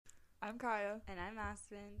I'm Kaya. And I'm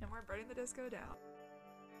Aspen. And we're burning the disco down.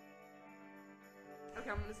 Okay,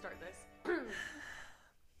 I'm gonna start this.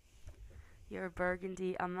 You're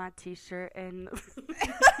burgundy on my t-shirt and...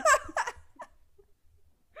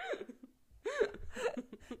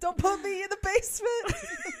 Don't put me in the basement!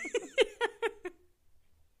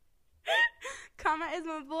 Kama is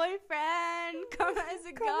my boyfriend. Kama is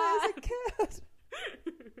a Kama god. is a kid.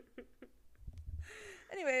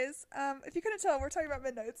 Anyways, if you couldn't tell, we're talking about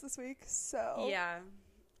Midnights this week, so... Yeah.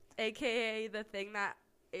 AKA the thing that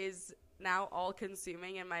is now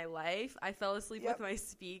all-consuming in my life. I fell asleep with my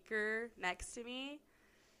speaker next to me,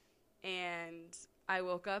 and I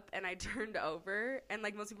woke up and I turned over, and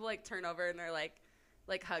like most people like turn over and they're like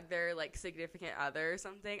hug their like significant other or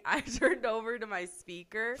something. I turned over to my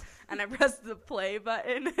speaker and I pressed the play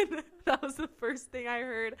button, and that was the first thing I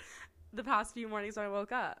heard the past few mornings when I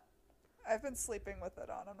woke up. I've been sleeping with it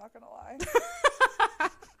on, I'm not gonna lie.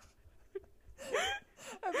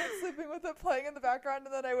 I've been sleeping with it playing in the background,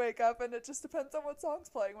 and then I wake up, and it just depends on what song's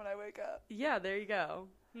playing when I wake up. Yeah, there you go.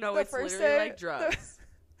 No, The it's first literally day- like drugs.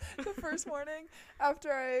 The first morning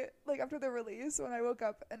after the release, when I woke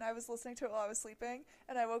up and I was listening to it while I was sleeping,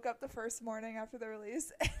 and I woke up the first morning after the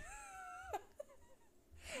release, and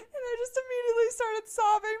I just immediately started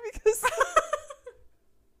sobbing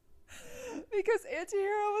because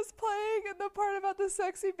Antihero was playing, and the part about the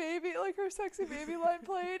sexy baby, like her sexy baby line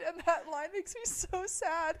played, and that line makes me so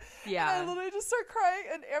sad. Yeah. And I literally just started crying,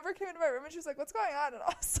 and Amber came into my room and she was like, "What's going on?" And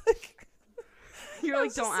I was like, You're I like,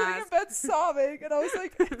 was just don't sitting ask. in bed sobbing, and I was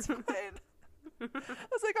like, "It's fine." I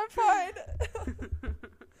was like, "I'm fine.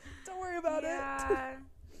 Don't worry about it."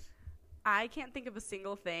 I can't think of a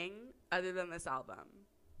single thing other than this album.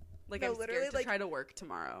 Like, No, I'm literally, scared to like- try to work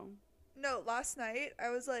tomorrow. No, last night I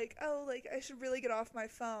was like, "Oh, like I should really get off my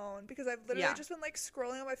phone," because I've literally just been like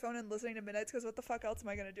scrolling on my phone and listening to Midnights, because what the fuck else am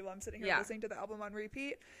I gonna do while I'm sitting here listening to the album on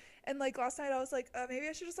repeat? And like last night I was like, maybe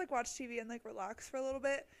I should just like watch TV and like relax for a little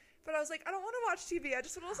bit. But I was like, I don't want to watch TV. I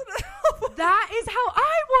just want to listen to the album. That is how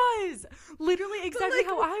I was. Literally exactly like,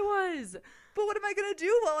 how I was. But what am I gonna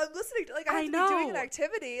do while I'm listening to? Like, I have to be doing an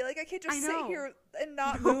activity. Like, I can't just sit here and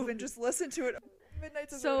not move and just listen to it.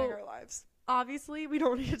 Midnights is ruining our lives. Obviously, we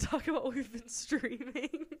don't need to talk about what we've been streaming.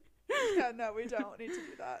 Yeah, no, we don't need to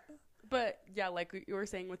do that. But yeah, like you were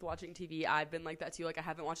saying with watching TV, I've been like that too. Like, I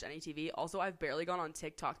haven't watched any TV. Also, I've barely gone on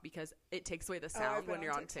TikTok because it takes away the sound when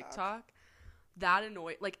you're on TikTok. That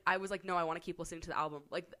annoyed. Like, I was like, no, I want to keep listening to the album.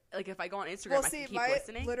 Like if I go on Instagram, I can keep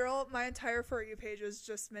listening. My entire For You page is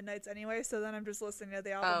just Midnights anyway, so then I'm just listening to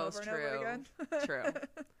the album over and over again. True.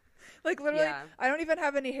 Like, literally, I don't even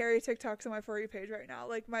have any Harry TikToks on my For You page right now.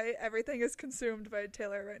 Like, everything is consumed by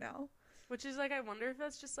Taylor right now. Which is, like, I wonder if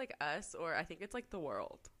that's just, like, us, or I think it's, like, the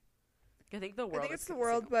world. I think the world I think it's the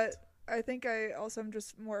world, but I think I also am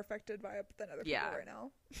just more affected by it than other people right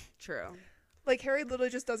now. True. Like, Harry literally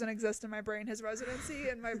just doesn't exist in my brain. His residency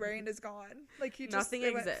and my brain is gone. Like, he just... Nothing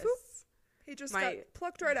exists. He just got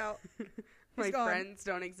plucked right out. My friends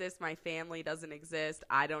don't exist. My family doesn't exist.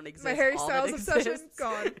 I don't exist. My Harry Styles obsession,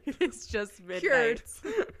 gone. It's just Midnights.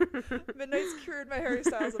 Cured. Midnights cured my Harry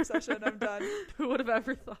Styles obsession. I'm done. Who would have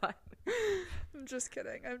ever thought? I'm just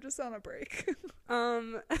kidding. I'm just on a break.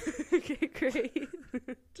 Okay, great.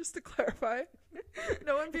 Just to clarify.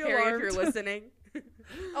 No one be Harry, alarmed. if you're listening.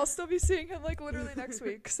 I'll still be seeing him, like, literally next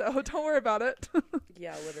week, so don't worry about it.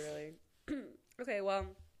 Yeah, literally. Okay, well,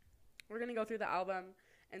 we're going to go through the album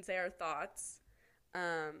and say our thoughts.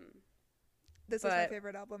 This is my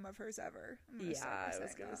favorite album of hers ever. Yeah, I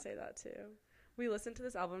was going to say that too. We listened to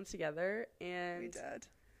this album together, and we did.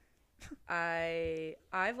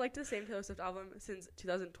 I've liked the same Taylor Swift album since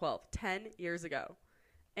 2012, 10 years ago.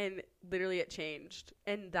 And literally it changed.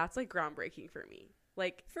 And that's like groundbreaking for me.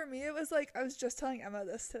 Like, for me, it was like, I was just telling Emma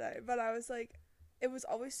this today, but I was like, it was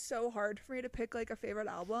always so hard for me to pick like a favorite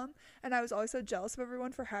album, and I was always so jealous of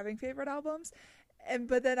everyone for having favorite albums.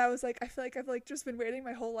 But then I was like, I feel like I've like just been waiting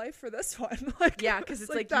my whole life for this one. Like, yeah, because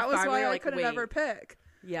it's like that was why I like, couldn't ever pick.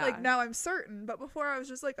 Yeah, like now I'm certain, but before I was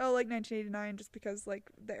just like, oh, like 1989, just because like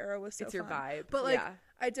the era was so it's your vibe. But like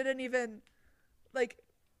I didn't even like,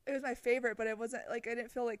 it was my favorite, but it wasn't like, I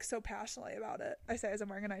didn't feel like so passionately about it. I say as I'm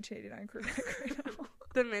wearing a 1989 crew neck right now.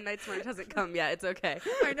 The Midnight merch hasn't come yet. It's okay.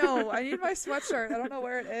 I know. I need my sweatshirt. I don't know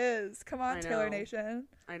where it is. Come on, Taylor Nation.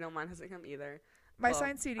 I know mine hasn't come either. My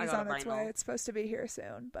signed CD's on its way. It's supposed to be here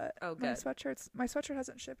soon, but my sweatshirt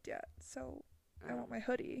hasn't shipped yet, so I want my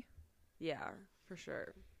hoodie. Yeah, for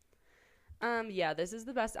sure. Yeah, this is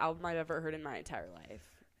the best album I've ever heard in my entire life.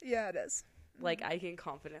 Yeah, it is. Like, I can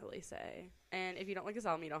confidently say. And if you don't like this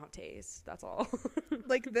album, you don't have taste. That's all.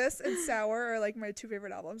 Like, this and Sour are, like, my two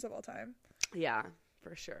favorite albums of all time. Yeah,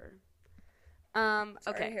 for sure. Sorry,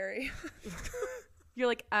 okay. Harry. You're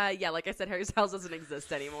like, yeah, like I said, Harry Styles doesn't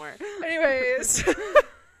exist anymore. Anyways.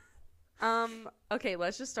 Okay,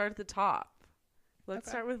 let's just start at the top. Let's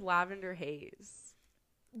start with Lavender Haze.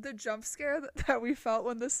 The jump scare that we felt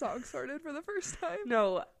when this song started for the first time.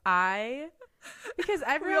 No, because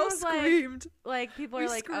everyone was screamed. Like people are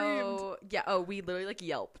like, screamed. Oh, yeah, oh, we literally like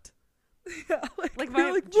yelped. Yeah, like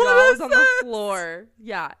my jaw was on the floor.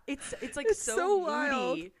 Yeah, it's like it's so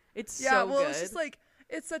wild. moody. It's so good. It's just like,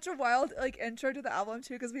 it's such a wild like intro to the album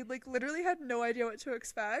too, because we like literally had no idea what to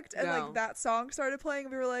expect, and like that song started playing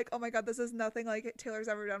and we were like, oh my god, this is nothing like Taylor's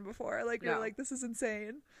ever done before. Like we were like, this is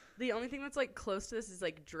insane. The only thing that's like close to this is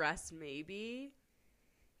like Dress Maybe,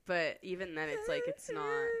 but even then it's like it's not.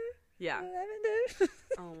 Yeah.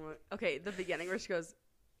 Oh my, okay, the beginning where she goes,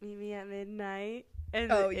 meet me at midnight,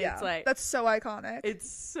 and it's like, that's so iconic.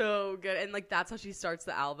 It's so good, and like that's how she starts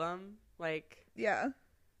the album. Like, yeah,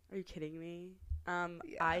 are you kidding me?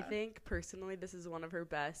 I think personally this is one of her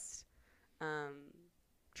best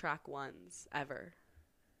track ones ever.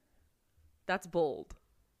 That's bold.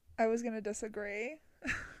 I was gonna disagree.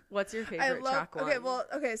 What's your favorite track one?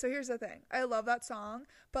 Okay, so here's the thing. I love that song,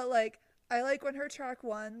 but like I like when her track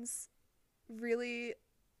ones really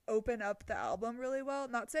open up the album really well.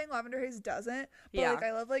 Not saying Lavender Haze doesn't, but like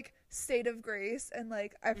I love like State of Grace and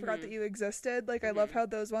like I Forgot That You Existed. Like I love how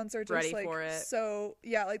those ones are just ready like for it. So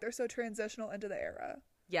like they're so transitional into the era.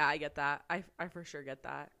 Yeah, I get that. I for sure get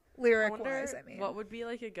that. Lyric wise, I mean, what would be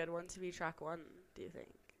like a good one to be track one, do you think?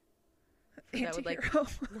 That would like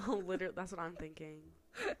no, literally that's what I'm thinking.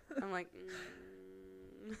 I'm like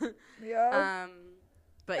yeah.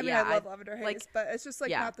 But I mean, I love Lavender Haze, like, but it's just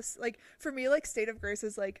like not this. Like for me, like State of Grace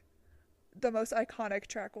is like the most iconic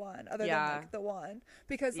track one, other than like the one,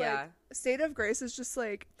 because like State of Grace is just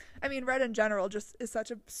like, I mean, Red in general just is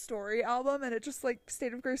such a story album, and it just like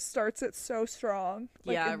State of Grace starts it so strong.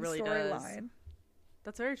 Like, yeah, in it really the does. Line.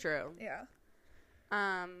 That's very true. Yeah.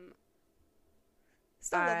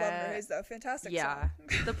 Still love Lavender Haze though. Fantastic song.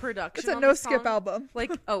 The production. It's a no skip album.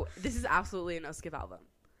 Like, oh, this is absolutely a no skip album.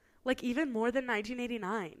 Like even more than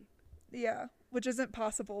 1989. Yeah, which isn't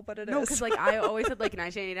possible, but it is. No, because like I always said like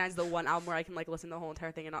 1989 is the one album where I can like listen to the whole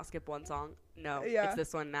entire thing and not skip one song. No, it's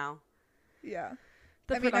this one now. Yeah.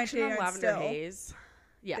 The production on Lavender Haze.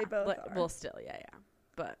 Yeah. They both are. Well, still, yeah.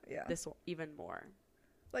 But this one even more.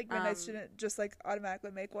 Like Midnight shouldn't just like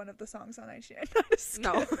automatically make one of the songs on 1989.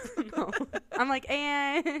 No. I'm like,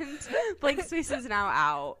 and Blank Space is now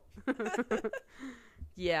out.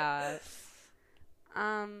 Yeah.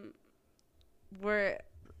 Where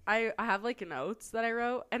I have like notes that I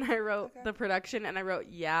wrote, and I wrote the production, and I wrote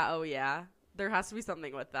oh yeah. There has to be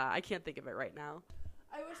something with that. I can't think of it right now.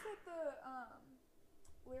 I wish that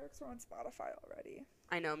the lyrics were on Spotify already.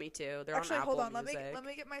 I know, me too. They're actually on Apple hold on. Music. Let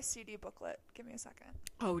me get my CD booklet. Give me a second.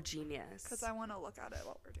 Oh, genius. Because I want to look at it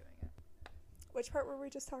while we're doing it. Which part were we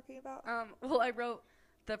just talking about? Well, I wrote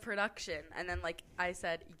the production, and then like I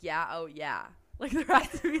said oh yeah. Like there has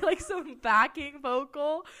to be like some backing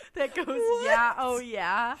vocal that goes oh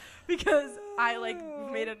yeah, because I like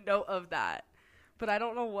made a note of that, but I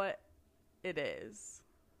don't know what it is.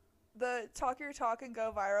 The talk your talk and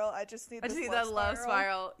go viral. I just need that love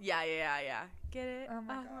spiral. Yeah. Get it off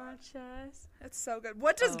my chest. It's so good.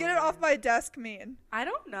 What does get it off my desk mean? I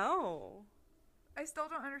don't know. I still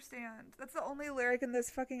don't understand. That's the only lyric in this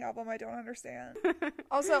fucking album I don't understand.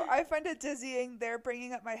 Also, I find it dizzying they're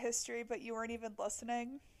bringing up my history, but you weren't even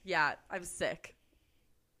listening. Yeah, I'm sick.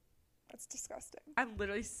 That's disgusting. I'm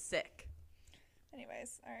literally sick.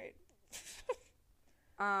 Anyways, all right.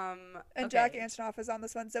 And Jack Antonoff is on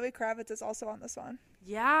this one. Zoe Kravitz is also on this one.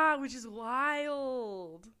 Yeah, which is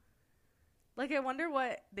wild. Like, I wonder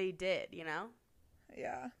what they did, you know?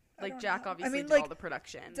 Yeah. Like, Jack obviously did all the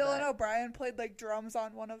production. Dylan O'Brien played, like, drums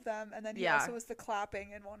on one of them, and then he also was the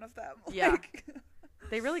clapping in one of them. Yeah.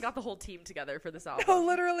 They really got the whole team together for this album. No,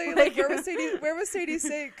 literally. Like, where was Sadie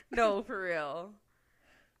Sink? No, for real.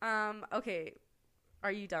 Okay.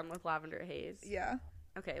 Are you done with Lavender Haze? Yeah.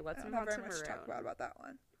 Okay, let's move on to Maroon. To talk about that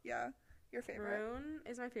one. Yeah. Your favorite. Maroon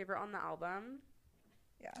is my favorite on the album.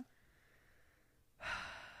 Yeah.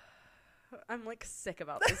 I'm, like, sick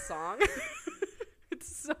about this song.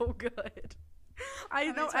 It's so good.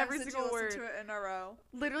 I know every single word. Listen to it in a row?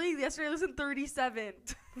 Literally, yesterday I listened 37.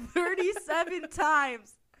 37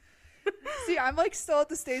 times. See, I'm like still at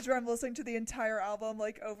the stage where I'm listening to the entire album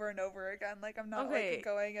like over and over again. Like I'm not like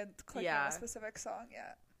going and clicking on a specific song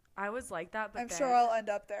yet. I was like that, but I'm sure I'll end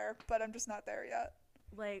up there, but I'm just not there yet.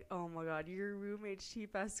 Like, oh my god, your roommate's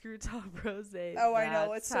cheap ass screw top rose. Oh, I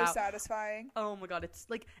know, it's so satisfying. Oh my god, it's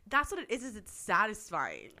like that's what it is it's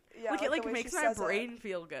satisfying. Yeah, like it like makes my brain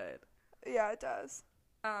feel good. Yeah, it does.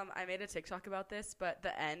 I made a TikTok about this, but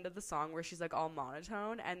the end of the song where she's like all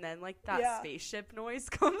monotone and then like that spaceship noise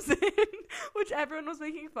comes in, which everyone was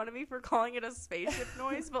making fun of me for calling it a spaceship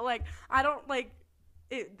noise, but like I don't like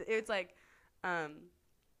it. It's like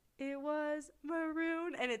it was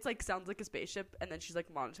maroon, and it's like sounds like a spaceship, and then she's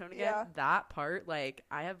like monotone again. Yeah. That part, like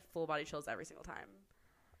I have full body chills every single time.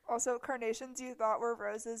 Also, carnations you thought were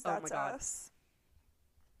roses. That's us.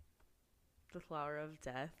 The flower of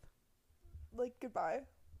death. Like, goodbye.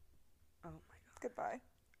 Oh my god. Goodbye.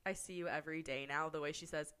 I see you every day now. The way she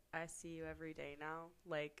says, I see you every day now.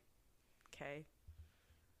 Like, okay.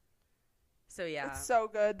 So, yeah. It's so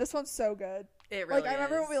good. This one's so good. It really is. I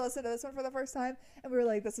remember when we listened to this one for the first time, and we were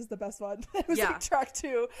like, this is the best one. It was like track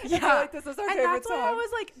 2. Yeah. And like, this is our favorite song.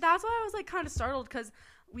 That's why I was like kind of startled, because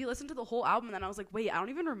we listened to the whole album, and then I was like, wait, I don't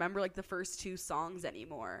even remember like the first 2 songs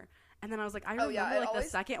anymore. And then I was like, I remember like the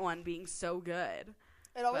second one being so good.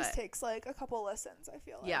 It always takes like a couple listens, I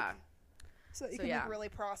feel like. Yeah. So that you can like, really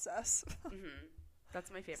process.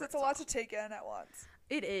 That's my favorite. So it's a lot to take in at once.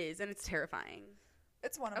 It is, and it's terrifying.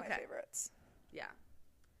 It's one of my favorites. Yeah.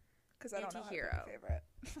 Because I don't know how to pick a favorite.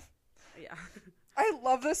 Yeah. I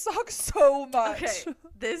love this song so much. Okay.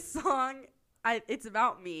 This song, it's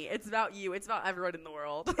about me. It's about you. It's about everyone in the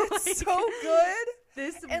world. It's like, so good.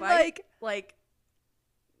 This and like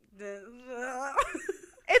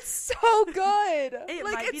it's so good.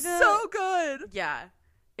 It's so good. Yeah.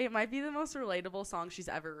 It might be the most relatable song she's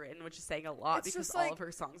ever written, which is saying a lot because all of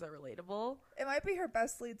her songs are relatable. It might be her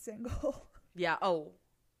best lead single. Yeah. Oh,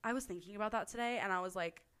 I was thinking about that today, and I was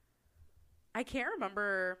like, I can't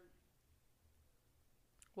remember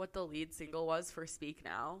what the lead single was for Speak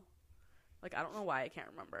Now. Like, I don't know why I can't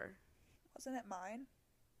remember. Wasn't it Mine?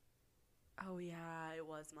 Oh, yeah, it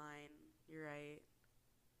was Mine. You're right.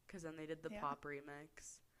 Because then they did the pop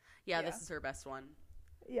remix. Yeah, this is her best one.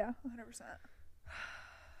 Yeah, 100%.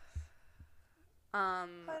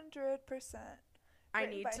 100%. I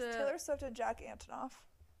need to... Taylor Swift and Jack Antonoff.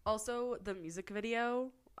 Also, the music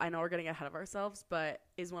video, I know we're getting ahead of ourselves, but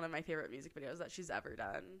is one of my favorite music videos that she's ever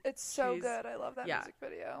done. It's so good. I love that music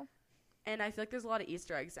video. And I feel like there's a lot of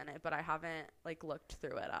Easter eggs in it, but I haven't, like, looked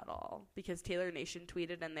through it at all. Because Taylor Nation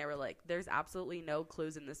tweeted, and they were like, there's absolutely no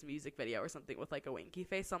clues in this music video or something with, like, a winky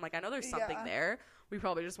face. So I'm like, I know there's something there. We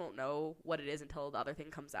probably just won't know what it is until the other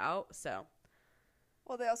thing comes out, so.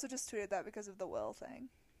 Well, they also just tweeted that because of the Will thing.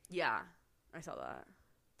 Yeah, I saw that.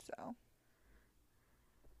 So.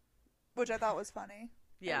 Which I thought was funny.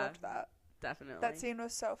 Yeah. I loved that. Definitely. That scene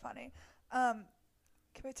was so funny.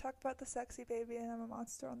 Can we talk about the sexy baby and I'm a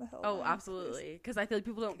monster on the hill? Oh, absolutely. Because I feel like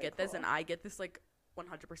people don't get this, and I get this, like,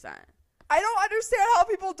 100%. I don't understand how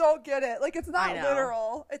people don't get it. Like, it's not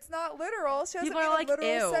literal. It's not literal. She doesn't mean a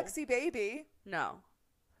literal sexy baby. No.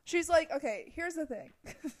 She's like, okay, here's the thing.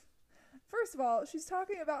 First of all, she's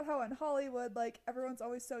talking about how in Hollywood, like, everyone's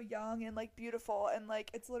always so young and, like, beautiful. And,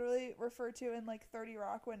 like, it's literally referred to in, like, 30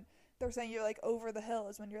 Rock when they're saying you're, like, over the hill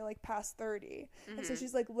is when you're, like, past 30. Mm-hmm. And so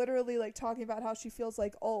she's, like, literally, like, talking about how she feels,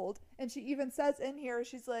 like, old. And she even says in here,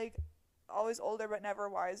 she's, like, always older but never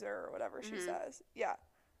wiser or whatever she says. Yeah.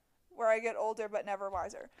 Where I get older but never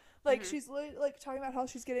wiser. Like, she's, like, talking about how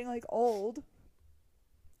she's getting, like, old.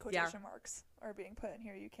 Quotation marks are being put in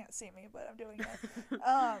here. You can't see me, but I'm doing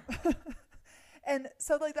it. And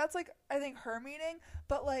so, like, that's, like, I think her meaning.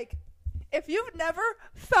 But, like, if you've never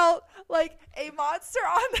felt like a monster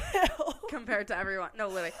on the hill compared to everyone, no,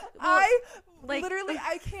 literally, literally,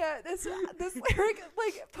 I can't. This lyric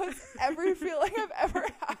like puts every feeling I've ever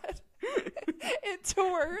had into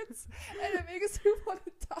words, and it makes me want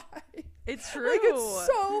to die. It's true. Like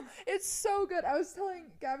it's so good. I was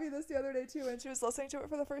telling Gabby this the other day too, and she was listening to it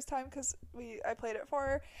for the first time because I played it for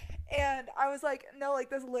her, and I was like, no, like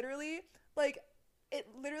this literally, like. It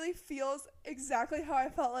literally feels exactly how I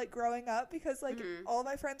felt like growing up because like all of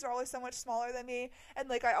my friends are always so much smaller than me, and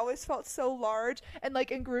like I always felt so large and like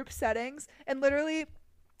in group settings, and literally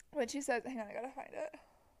when she says, hang on, I gotta find it.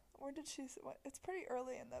 Where did she? It's pretty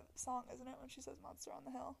early in the song, isn't it? When she says "monster on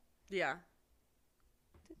the hill." Yeah.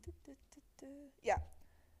 Yeah.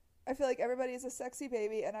 I feel like everybody is a sexy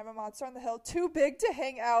baby, and I'm a monster on the hill, too big to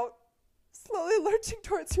hang out, slowly lurching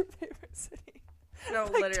towards your favorite city. No,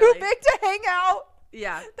 like, literally. Too big to hang out.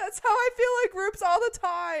 Yeah. That's how I feel like groups all the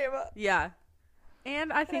time. Yeah.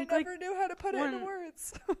 And I think, I never knew how to put it into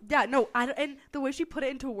words. Yeah, no, and the way she put it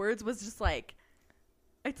into words was just, like,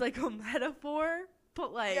 it's, like, a metaphor,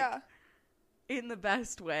 but, like, in the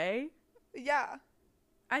best way. Yeah.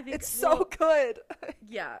 I think it's so good.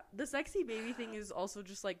 Yeah. The sexy baby thing is also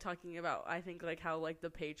just, like, talking about, I think, like, how, like, the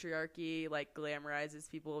patriarchy, like, glamorizes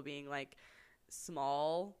people being, like,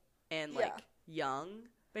 small and, like, young.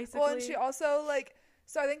 basically. Well, and she also, like,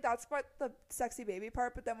 so I think that's part the sexy baby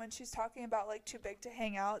part, but then when she's talking about, like, too big to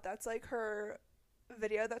hang out, that's, like, her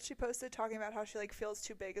video that she posted talking about how she, like, feels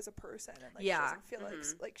too big as a person, and, like, she doesn't feel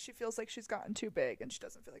like she feels like she's gotten too big, and she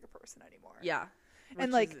doesn't feel like a person anymore. Yeah.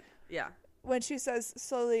 And, like, when she says,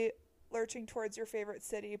 slowly lurching towards your favorite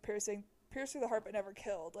city, pierce through the heart but never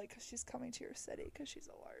killed, like, she's coming to your city because she's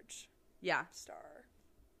a large star.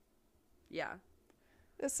 Yeah.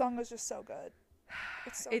 This song was just so good.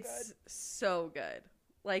 It's so good.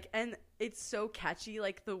 Like, and it's so catchy,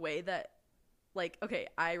 like, the way that, like, okay,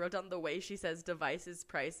 I wrote down the way she says devices,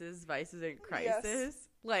 prices, vices, and crisis. Yes.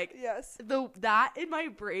 Like, that in my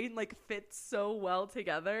brain, like, fits so well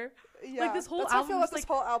together. Yeah. Like, this whole album. I feel like this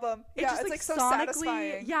whole album. Yeah, it's like so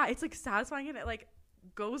satisfying. Yeah, it's, like, satisfying, and it, like,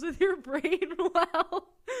 goes with your brain well.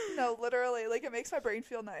 No, literally. Like, it makes my brain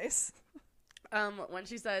feel nice. When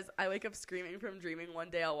she says, I wake up screaming from dreaming one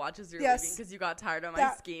day I'll watch as you're leaving because you got tired of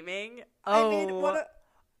my scheming. I mean,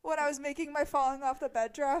 when I was making my falling off the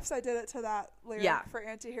bed drafts, I did it to that lyric for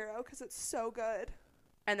Antihero because it's so good.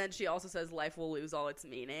 And then she also says, life will lose all its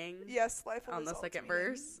meaning. Yes, life will lose all its meaning. On the second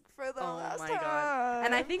verse. For the last time. God.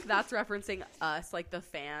 And I think that's referencing us, like the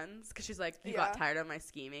fans, because she's like, you got tired of my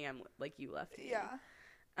scheming. I'm like, you left me. Yeah.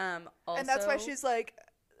 Also, and that's why she's like,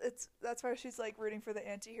 that's why she's like rooting for the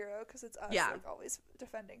anti-hero because it's us like always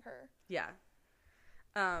defending her. Yeah.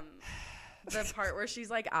 The part where she's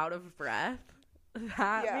like out of breath,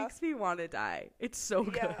 that makes me want to die. It's so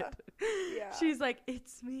good. Yeah. She's like,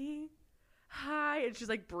 it's me. Hi. And she's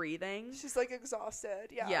like breathing. She's like exhausted.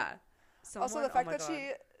 Yeah. Yeah. Also the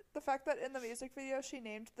fact that in the music video she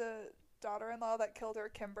named the daughter-in-law that killed her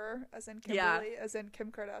Kimber, as in Kimberly, as in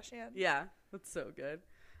Kim Kardashian. Yeah. That's so good.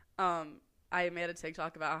 I made a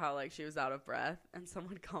TikTok about how, like, she was out of breath, and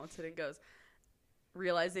someone commented and goes,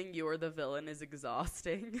 realizing you are the villain is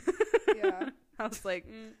exhausting. Yeah. I was like,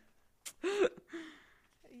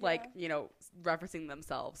 like, you know, referencing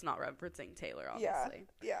themselves, not referencing Taylor, obviously.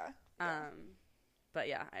 Yeah. But,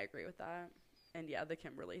 yeah, I agree with that. And, yeah, the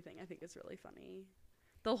Kimberly thing I think is really funny.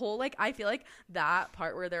 The whole, like, I feel like that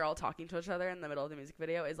part where they're all talking to each other in the middle of the music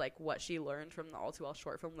video is, like, what she learned from the All Too Well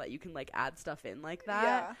short film, that you can, like, add stuff in like that.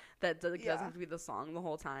 Yeah. That doesn't have to be the song the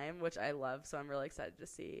whole time, which I love. So I'm really excited to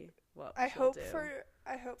see what she'll do.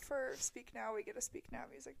 I hope for Speak Now we get a Speak Now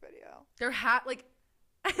music video.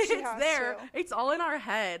 It's there. It's all in our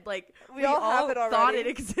head. Like, we all have it already. Thought it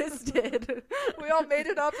existed. We all made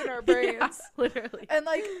it up in our brains. Yeah, literally. And,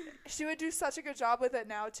 like, she would do such a good job with it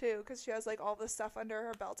now, too, because she has, like, all this stuff under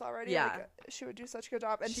her belt already. Yeah. Like, she would do such a good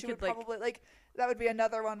job. And she would probably, like, that would be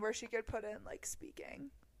another one where she could put in, like,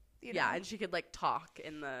 speaking. You know? And she could, like, talk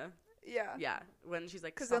in the... Yeah. Yeah, when she's,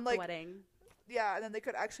 like, stop then, like, the wedding. Yeah, and then they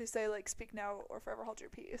could actually say, like, speak now or forever hold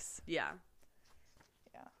your peace. Yeah.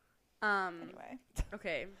 Anyway.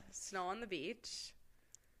 Okay, Snow on the Beach.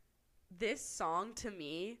 This song, to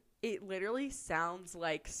me, it literally sounds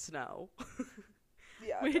like snow.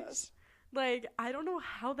 Yeah, it does. Like, I don't know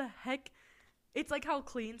how the heck... It's like how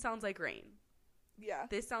Clean sounds like rain. Yeah.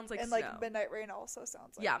 This sounds like snow. And, like, Midnight Rain also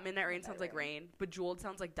sounds like... Yeah, Midnight Rain sounds like rain. Bejeweled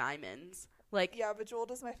sounds like diamonds. Like... Yeah, Bejeweled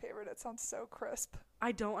is my favorite. It sounds so crisp.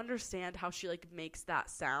 I don't understand how she, like, makes that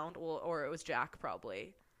sound. Well, or it was Jack,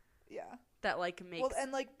 probably. Yeah. That, like, makes... Well,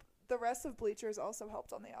 and, like... The rest of Bleachers also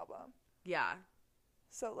helped on the album. Yeah.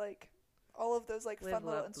 So, like, all of those, like, fun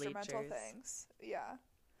little instrumental things. Yeah.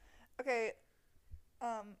 Okay.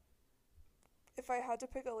 If I had to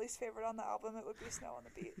pick a least favorite on the album, it would be Snow on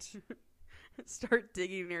the Beach. Start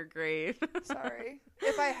digging your grave. Sorry.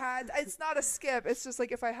 If I had... It's not a skip. It's just,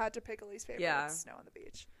 like, if I had to pick a least favorite, it's Snow on the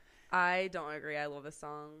Beach. I don't agree. I love this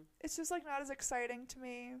song. It's just, like, not as exciting to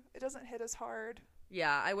me. It doesn't hit as hard.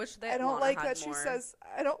 Yeah, I wish that. I don't like that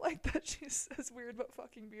she says weird but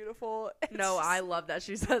fucking beautiful. No, I love that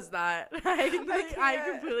she says that. I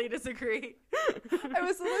completely disagree. I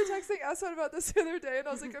was literally texting Esson about this the other day, and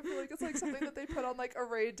I was like, I feel like it's like something that they put on like a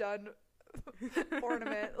Ray Dunn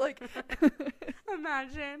ornament. Like,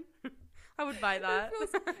 imagine. I would buy that.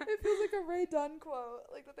 It feels like a Ray Dunn quote,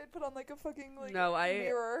 like that they'd put on like a fucking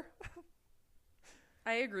mirror.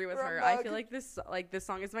 I agree with her. I feel like this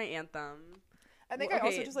song is my anthem. I think I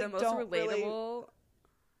also just like the most don't relatable. Really,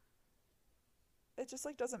 it just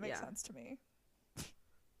like doesn't make sense to me.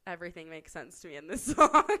 Everything makes sense to me in this song.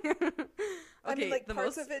 Okay, I mean, like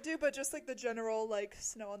parts of it do, but just like the general like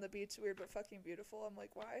snow on the beach, weird but fucking beautiful. I'm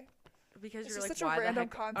like, why? Because it's you're like, such why a random the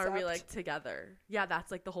heck concept. Are we like together? Yeah,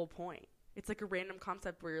 that's like the whole point. It's like a random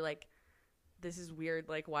concept where you're like, this is weird.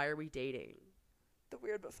 Like, why are we dating? The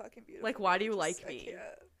weird but fucking beautiful. Like, why do you like me?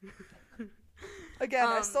 Again,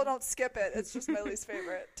 I still don't skip it. It's just my least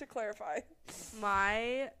favorite, to clarify.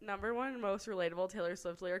 My number one most relatable Taylor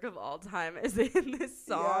Swift lyric of all time is in this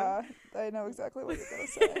song. Yeah, I know exactly what you're going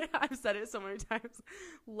to say. I've said it so many times.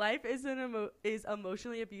 Life is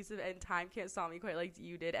emotionally abusive and time can't stop me quite like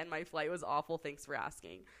you did, and my flight was awful, thanks for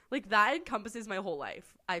asking. Like, that encompasses my whole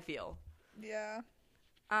life, I feel. Yeah.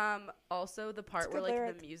 Also, the part where, like,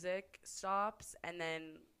 lyric. the music stops, and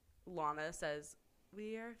then Lana says,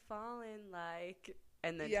 "We are falling like,"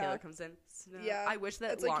 and then Taylor comes in. Snow. Yeah, I wish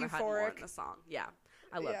that Lana had more in the song. Yeah,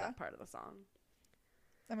 I love that part of the song.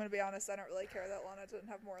 I'm gonna be honest, I don't really care that Lana didn't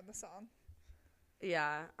have more in the song.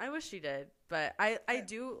 Yeah, I wish she did, but I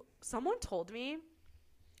do. Someone told me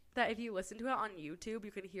that if you listen to it on YouTube,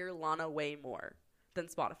 you can hear Lana way more than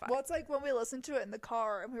Spotify. Well, it's like when we listened to it in the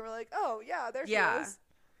car, and we were like, "Oh yeah, there she is."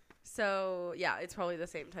 So yeah, it's probably the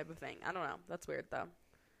same type of thing. I don't know. That's weird though.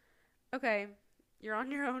 Okay. You're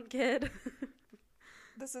on your own, kid.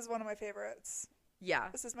 This is one of my favorites. Yeah.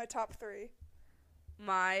 This is my top 3.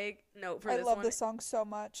 My note for this one. I love this song so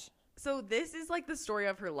much. So this is like the story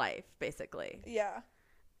of her life, basically. Yeah.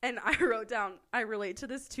 And I wrote down, I relate to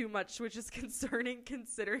this too much, which is concerning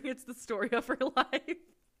considering it's the story of her life.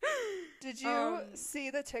 Did you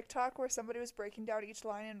see the TikTok where somebody was breaking down each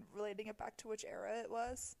line and relating it back to which era it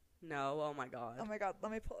was? No. Oh my god. Oh my god.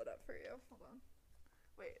 Let me pull it up for you. Hold on.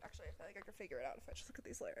 Wait, actually, I feel like I could figure it out if I just look at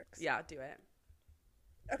these lyrics. Yeah, do it.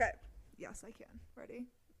 Okay. Yes, I can. Ready?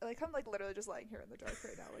 Like, I'm, like, literally just lying here in the dark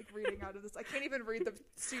right now, like, reading out of this. I can't even read the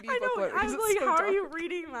CD booklet. I was like, so how dark. Are you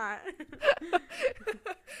reading that?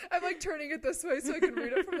 I'm, like, turning it this way so I can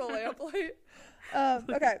read it from the lamplight.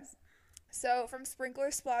 Okay. So, from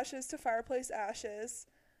sprinkler splashes to fireplace ashes,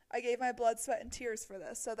 I gave my blood, sweat, and tears for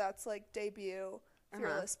this. So that's, like, debut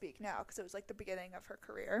Fearless Speak Now, because it was, like, the beginning of her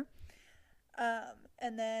career.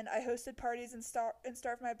 And then I hosted parties and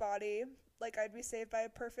starved my body like I'd be saved by a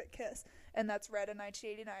perfect kiss. And that's Red in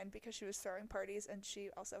 1989 because she was throwing parties and she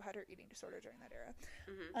also had her eating disorder during that era.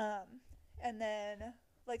 Mm-hmm. And then,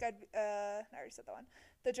 like, I already said that one.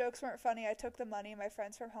 The jokes weren't funny. I took the money. My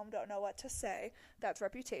friends from home don't know what to say. That's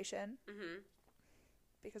Reputation. Mm-hmm.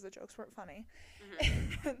 Because the jokes weren't funny.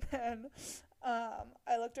 Mm-hmm. And then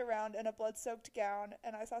I looked around in a blood-soaked gown,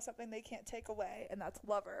 and I saw something they can't take away, and that's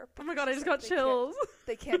Lover. Oh my god, I just got chills.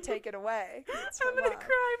 They can't take it away. I'm gonna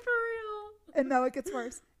cry for real. And now it gets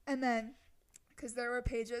worse. And then, because there were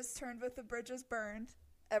pages turned with the bridges burned,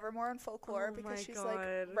 Evermore and Folklore, because she's,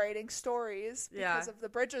 like, writing stories because of the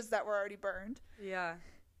bridges that were already burned. Yeah.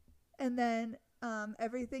 And then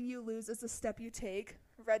Everything You Lose Is a Step You Take,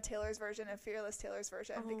 Red Taylor's version and Fearless Taylor's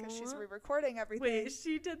version, because she's re-recording everything. Wait,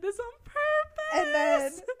 she did this on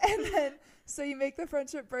purpose. And then so you make the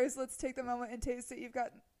friendship bracelets, take the moment and taste it. You've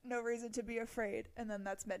got no reason to be afraid. And then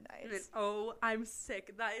that's Midnight. Oh, I'm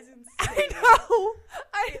sick. That is insane.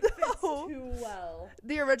 I know. Too well.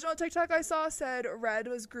 The original TikTok I saw said Red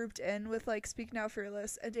was grouped in with, like, Speak Now,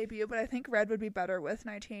 Fearless, and Debut, but I think Red would be better with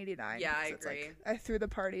 1989. Yeah, I agree. Like, I threw the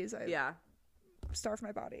parties. I starved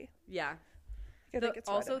my body. Yeah.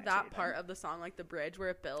 Also, that part of the song, like the bridge where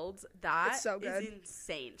it builds, that is so good.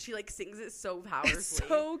 Insane. She, like, sings it so powerfully. It's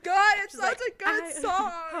so good. It's such a good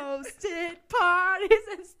song. Hosted parties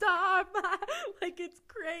and star my, like, it's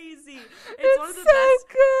crazy. It's one of the best.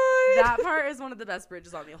 Good. That part is one of the best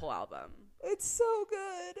bridges on the whole album. It's so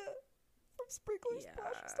good. From sprinkler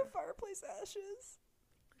splashes to fireplace ashes.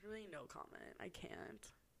 Literally no comment. I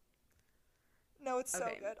can't. No, it's so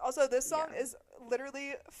good. Also, this song is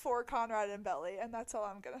literally for Conrad and Belly, and that's all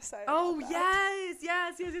I'm gonna say. Oh, yes.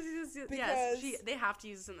 Because they have to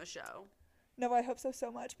use this in the show. No, I hope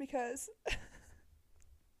so much because.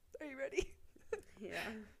 Are you ready? Yeah.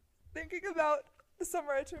 Thinking about the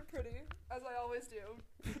summer I turned pretty, as I always do,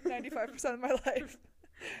 95% of my life.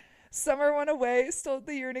 Summer went away, still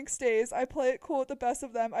the yearning stays. I play it cool with the best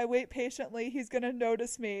of them. I wait patiently, he's gonna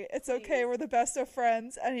notice me. It's okay, we're the best of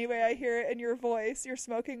friends. Anyway, I hear it in your voice. You're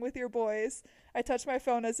smoking with your boys. I touch my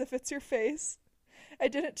phone as if it's your face. I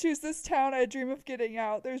didn't choose this town, I dream of getting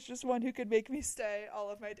out. There's just one who could make me stay all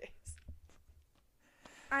of my days.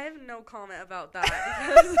 I have no comment about that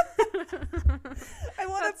because I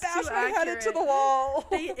want to bash my head into the wall.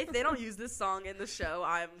 If they don't use this song in the show,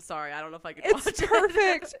 I'm sorry. I don't know if I could watch it. It's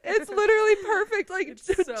perfect. It's literally perfect. Like,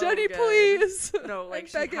 so Jenny, good. Please. No, like,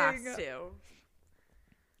 she has to.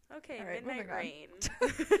 Okay, right, Midnight Rain.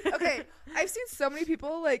 Okay, I've seen so many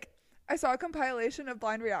people, like, I saw a compilation of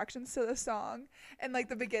blind reactions to the song, and, like,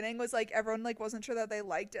 the beginning was, like, everyone, like, wasn't sure that they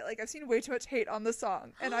liked it. Like, I've seen way too much hate on the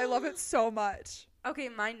song, and I love it so much. Okay,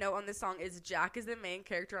 my note on this song is Jack is the main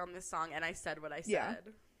character on this song, and I said what I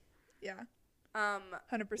said. Yeah.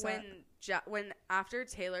 100%. When after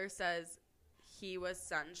Taylor says he was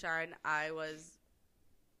sunshine, I was,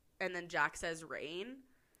 and then Jack says rain.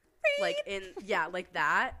 Like like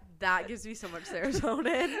that gives me so much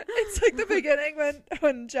serotonin. It's like the beginning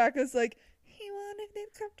when Jack is like, he wanted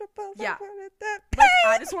it comfortable. Yeah. I wanted that like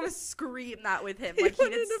I just want to scream that with him. Like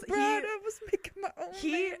I was making my own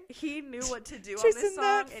he knew what to do on this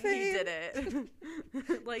song and he did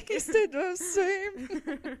it. Like he stayed the same.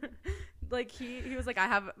 Like he was like, I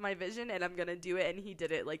have my vision and I'm gonna do it, and he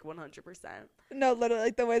did it like 100%. No, literally,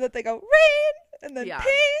 like the way that they go rain and then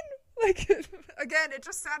pain. Like, again, it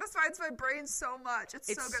just satisfies my brain so much.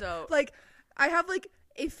 It's so good. Like, I have, like,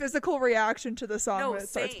 a physical reaction to the song when it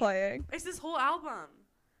starts playing. It's this whole album.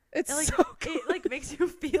 It's so good. It, like, makes you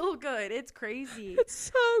feel good. It's crazy. It's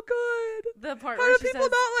so good. The part How where do people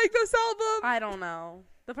not like this album? I don't know.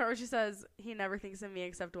 The part where she says, he never thinks of me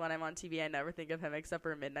except when I'm on TV. I never think of him except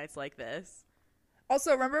for midnights like this.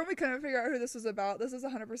 Also, remember when we couldn't figure out who this was about? This is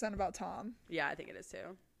 100% about Tom. Yeah, I think it is,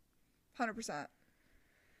 too. 100%.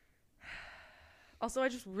 Also, I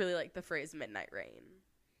just really like the phrase midnight rain.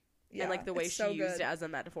 Yeah, and like the way she used it as a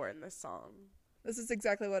metaphor in this song. This is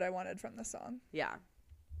exactly what I wanted from the song. Yeah.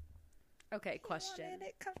 Okay, question. I wanted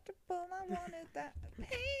it comfortable. I wanted that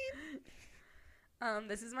pain.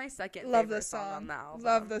 This is my second Love favorite this song on the album.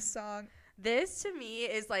 Love this song. This to me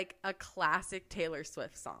is like a classic Taylor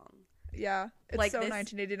Swift song. Yeah, it's like so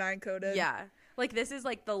 1989 coded. Yeah. Like, this is,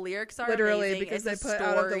 like, the lyrics are literally amazing. because they put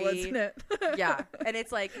Out of the Woods in it. Yeah. And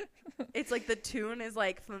it's, like, the tune is,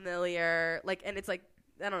 like, familiar. Like, and it's, like,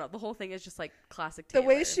 I don't know. The whole thing is just, like, classic Taylor. The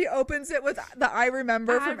way she opens it with the I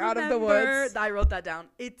remember from Out of the Woods. I wrote that down.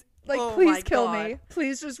 It's, like, please kill me.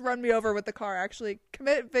 Please just run me over with the car, actually.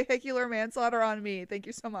 Commit vehicular manslaughter on me. Thank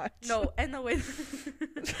you so much. No, and the way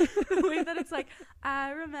that it's, like,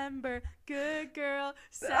 I remember, good girl,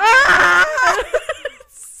 sad.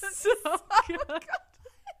 So good.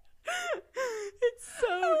 It's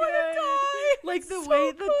so good. Like the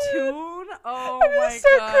way the tune. Oh my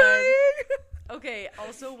god. Crying. Okay,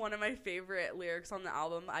 also one of my favorite lyrics on the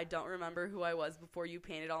album. I don't remember who I was before you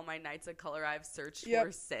painted all my nights a color I've searched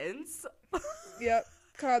for since. Yep.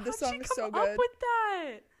 God, this song is so good. Up with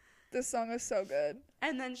that? This song is so good.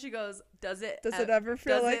 And then she goes, Does it ever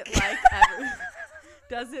feel like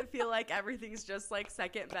does it feel like everything's just like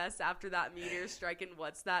second best after that meteor strike, and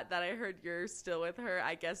what's that I heard you're still with her?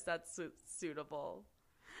 I guess that's suitable.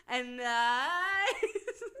 And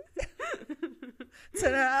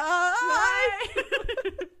tonight.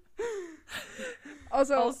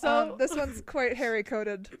 Also, this one's quite Harry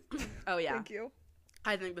coded. Oh yeah. Thank you.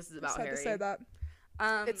 I think this is about Harry. To say that.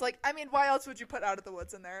 It's like, I mean, why else would you put Out of the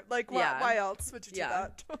Woods in there? Like, why else would you do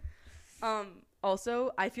that? Also,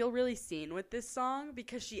 I feel really seen with this song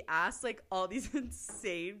because she asks, like, all these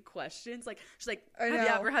insane questions. Like, she's like, have you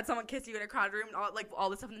ever had someone kiss you in a crowded room? And all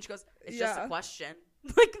this stuff. And then she goes, it's just a question.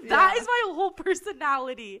 Like, that is my whole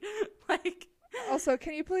personality. Like. Also,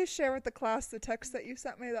 can you please share with the class the text that you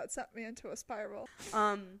sent me that sent me into a spiral?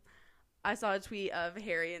 I saw a tweet of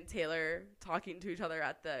Harry and Taylor talking to each other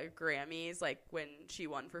at the Grammys, like, when she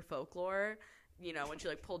won for Folklore. You know, when she,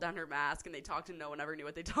 like, pulled down her mask and they talked and no one ever knew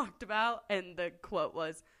what they talked about. And the quote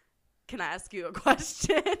was, can I ask you a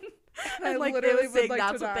question? And, like, they were saying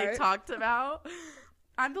that's what they talked about.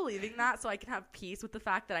 I'm believing that so I can have peace with the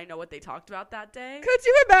fact that I know what they talked about that day. Could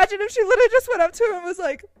you imagine if she literally just went up to him and was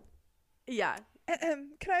like, yeah. Can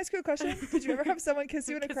I ask you a question? Did you ever have someone kiss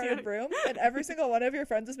you in a crowded room and every single one of your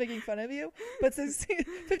friends was making fun of you? But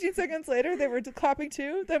 15 seconds later, they were clapping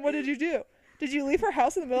too? Then what did you do? Did you leave her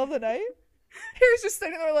house in the middle of the night? Harry's just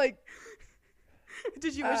standing there like,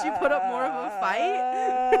 did you wish you put up more of a fight?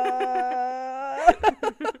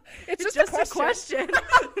 It's just a question.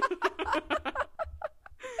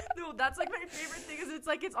 No, that's like my favorite thing is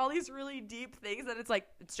it's all these really deep things and it's like,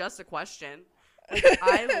 it's just a question. Like,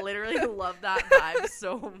 I literally love that vibe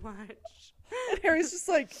so much. And Harry's just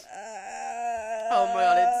like, oh my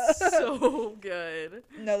god, it's so good.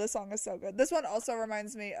 No, this song is so good. This one also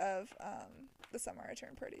reminds me of The Summer I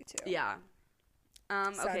Turned Pretty too. Yeah.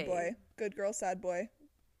 Sad boy. Good girl, sad boy.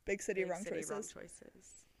 Big city, wrong choices.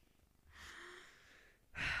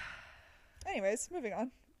 Anyways, moving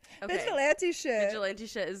on. Okay. Vigilante shit. Vigilante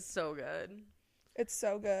shit is so good. It's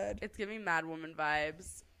so good. It's giving Mad Woman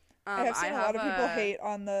vibes. I have seen a lot of people hate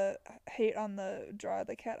on the draw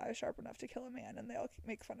the cat eye sharp enough to kill a man, and they all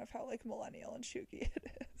make fun of how like millennial and shooky it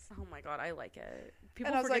is. Oh my god, I like it.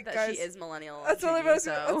 People forget like, that guys, she is millennial. That's what that's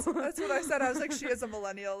what I said. I was like, she is a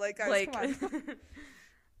millennial. Like, guys, like, come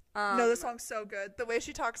on. No, this song's so good. The way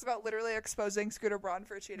she talks about literally exposing Scooter Braun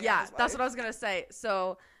for cheating. Yeah, that's what I was gonna say.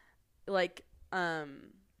 So, like,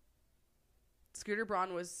 Scooter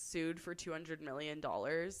Braun was sued for $200 million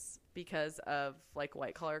because of like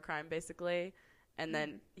white collar crime, basically. And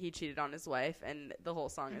then he cheated on his wife, and the whole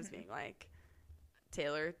song is being like,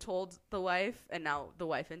 Taylor told the wife, and now the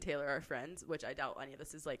wife and Taylor are friends, which I doubt any of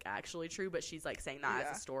this is like actually true, but she's like saying that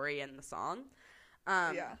as a story in the song.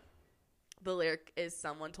 The lyric is,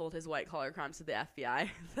 someone told his white collar crimes to the FBI.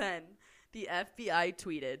 Then the FBI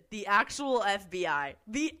tweeted, the actual FBI,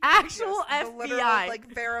 the literal,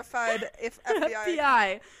 like verified if FBI.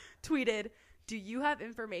 FBI tweeted, do you have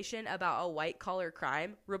information about a white collar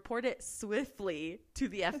crime? Report it swiftly to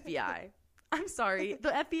the FBI. I'm sorry. The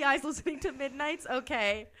FBI is listening to Midnights?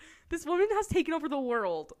 Okay. This woman has taken over the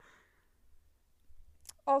world.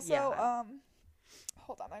 Also,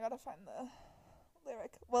 hold on. I gotta find the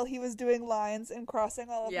lyric. Well, he was doing lines and crossing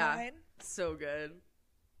all of mine. So good.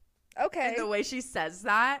 Okay. And the way she says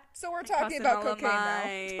that. So we're talking about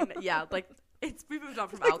cocaine now. Yeah, like, we moved on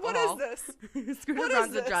from alcohol. What is this? Scooter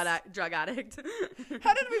Braun's a drug addict.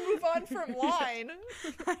 How did we move on from line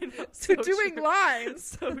to doing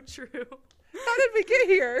lines? So true. How did we get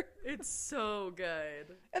here? It's so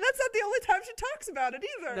good. And that's not the only time she talks about it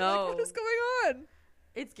either. No. Like, what is going on?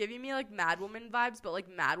 It's giving me like Mad Woman vibes, but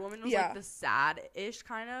like Mad Woman was like the sad-ish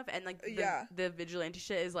kind of, and like the vigilante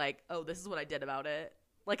shit is like, oh, this is what I did about it.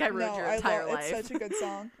 Like, I ruined your entire life. It's such a good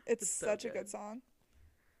song. It's such a good song.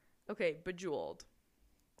 Okay, Bejeweled.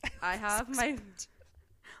 I have my first.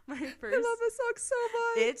 I love this song so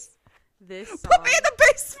much. It's this song. Put me in the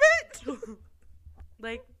basement.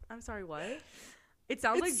 Like, I'm sorry, what? It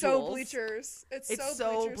sounds like so Jules. Bleachers. It's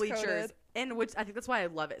so Bleachers. And which I think that's why I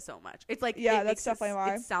love it so much. It's like, that's definitely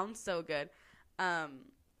why. It sounds so good.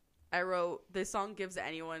 I wrote, this song gives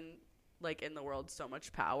anyone like in the world so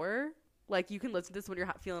much power. Like, you can listen to this when you're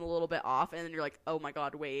feeling a little bit off, and then you're like, oh my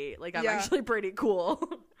god, wait, like, I'm actually pretty cool.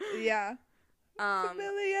 Yeah.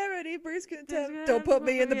 Familiarity breeds contempt. Don't put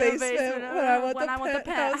me in the basement when I want the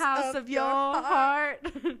penthouse of your heart.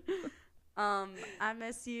 I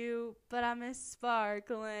miss you, but I miss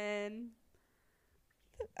sparkling.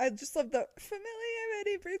 I just love the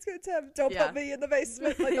familiarity breeds contempt. Don't put me in the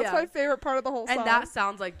basement. Like, that's my favorite part of the whole song. And that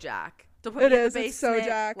sounds like Jack. It is. It's so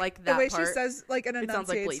Jack. Like that the way part, she says, like, and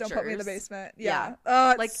enunciates, like don't put me in the basement. Yeah.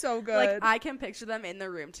 Oh, it's like, so good. Like, I can picture them in the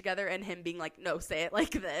room together and him being like, no, say it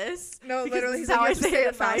like this. No, because literally, this he's is how like, I say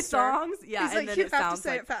it in my faster. songs. Yeah, he's and like, then you it have sounds to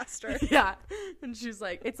say like, it faster. Yeah. And she's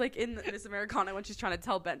like, it's like in Miss Americana when she's trying to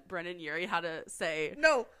tell Brennan Urie how to say.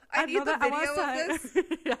 No, I need the video of this.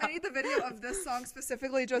 Yeah. I need the video of this song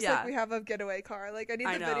specifically, just like we have a Getaway Car. Like, I need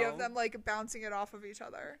the video of them, like, bouncing it off of each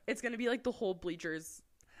other. It's going to be like the whole Bleachers.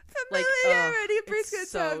 Familiarity breeds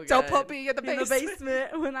contempt. Don't put me in the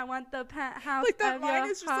basement. When I want the penthouse. Like, that line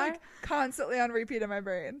is just like constantly on repeat in my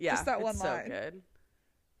brain. Yeah, just that one so line. Good.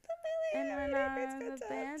 And when I was a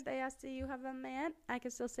band, they asked, do you have a man? I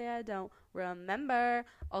can still say I don't remember.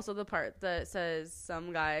 Also, the part that says,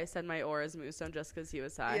 some guy said my aura's moonstone just because he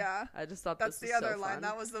was high. Yeah. I just thought that's this the was other so line. fun.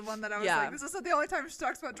 That was the one that I was like, this isn't the only time she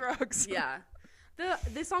talks about drugs. Yeah.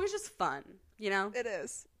 This song is just fun, you know? It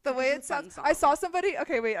is. The way it sounds. I saw somebody.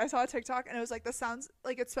 Okay, wait. I saw a TikTok and it was like, this sounds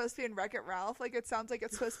like it's supposed to be in Wreck-It Ralph. Like, it sounds like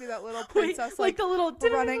it's supposed to be that little princess, like the little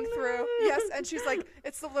running through. Yes, and she's like,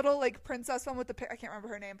 it's the little like princess one with the I can't remember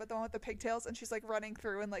her name, but the one with the pigtails, and she's like running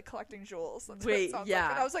through and like collecting jewels. That's what it sounds like.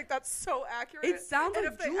 And I was like, that's so accurate. It sounds like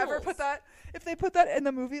if they ever put that, if they put that in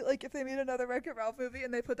the movie, like if they made another Wreck-It Ralph movie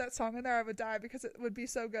and they put that song in there, I would die because it would be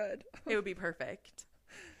so good. It would be perfect.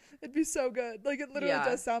 It'd be so good. Like, it literally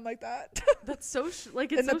does sound like that. That's so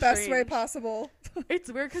like, it's in the so best strange way possible.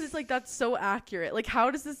 It's weird because it's like, that's so accurate. Like,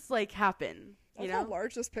 how does this like happen? You know how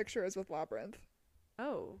large this picture is with Labyrinth.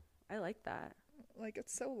 Oh, I like that. Like,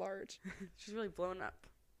 it's so large. She's really blown up.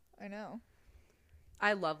 I know.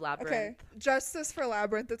 I love Labyrinth. Okay, justice for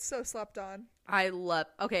Labyrinth. It's so slept on.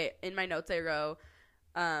 Okay, in my notes I wrote,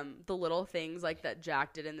 the little things like that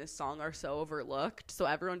Jack did in this song are so overlooked. So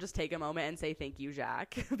everyone just take a moment and say thank you,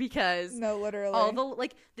 Jack, because literally all the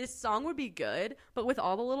like this song would be good, but with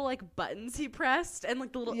all the little like buttons he pressed and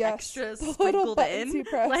like the little extras sprinkled in,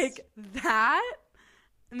 like that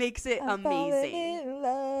makes it amazing. In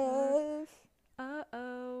love.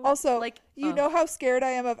 Uh-oh. Also, like you know how scared I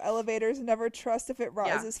am of elevators. Never trust if it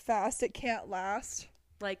rises fast, it can't last.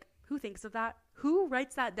 Like, who thinks of that? Who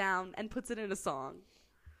writes that down and puts it in a song?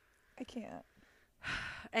 I can't.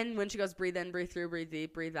 And when she goes, breathe in, breathe through, breathe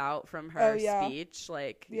deep, breathe out from her speech,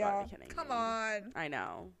 like, you gotta be kidding me. Come on. I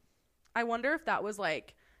know. I wonder if that was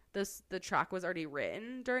like the track was already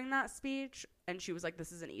written during that speech, and she was like,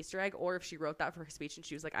 this is an Easter egg, or if she wrote that for her speech and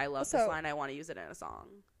she was like, I love this line, I want to use it in a song.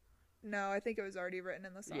 No, I think it was already written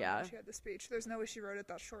in the song when she had the speech. There's no way she wrote it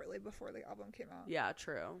that shortly before the album came out. Yeah,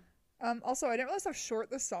 true. Also, I didn't realize how short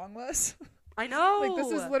this song was. I know. Like,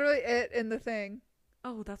 this is literally it in the thing.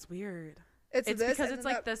 Oh, that's weird. It's this, because it's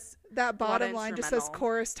like that bottom line just says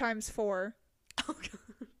chorus times 4. Oh,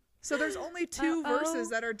 God. So there's only 2 verses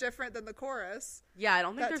that are different than the chorus. Yeah, I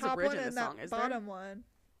don't think there's a bridge in the song, is there? Bottom one.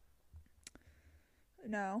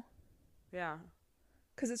 No. Yeah.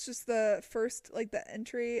 Because it's just the first, like, the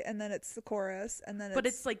entry, and then it's the chorus, and then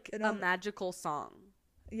it's like a magical song.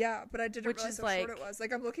 Yeah, but I didn't realize how short it was.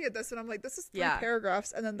 Like, I'm looking at this, and I'm like, this is 3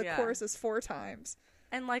 paragraphs, and then the chorus is 4 times.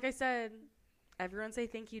 And like I said, everyone say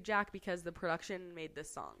thank you, Jack, because the production made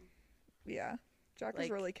this song. Yeah. Jack was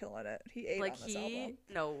really killing it. He ate on this album.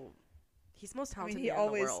 No, he's the most talented man in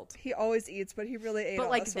the world. He always eats, but he really ate on this one.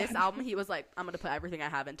 But like this album, he was like, I'm going to put everything I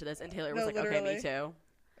have into this. And Taylor was like, literally. okay, me too.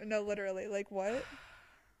 No, literally. Like, what?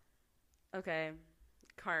 Okay.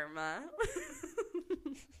 Karma.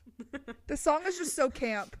 The song is just so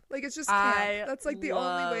camp. Like, it's just camp. That's like the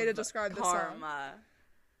only way to describe this song.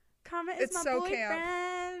 Karma is my boyfriend.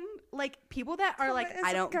 Camp. Like, people that are like,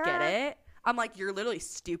 I don't get it. I'm like, you're literally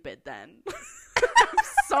stupid then. I'm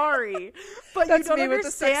sorry. But that's you don't me understand. With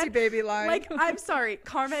the sexy baby line. Like, I'm sorry.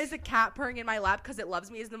 Karma is a cat purring in my lap because it loves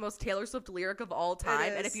me is the most Taylor Swift lyric of all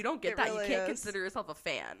time. And if you don't get that, you can't consider yourself a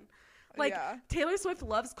fan. Like, Taylor Swift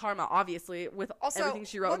loves Karma, obviously, with everything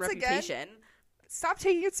she wrote in Reputation. Again, stop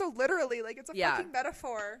taking it so literally. Like, it's a fucking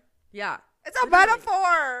metaphor. Yeah. It's a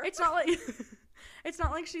metaphor. It's not like... It's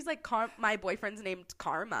not like she's like, my boyfriend's named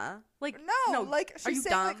Karma. Like, no, like she's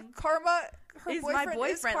saying dumb? Like Karma, her is boyfriend my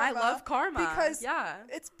boyfriend. Is Karma I love Karma. Because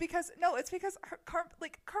it's because Karma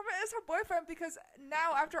is her boyfriend because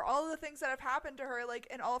now after all of the things that have happened to her, like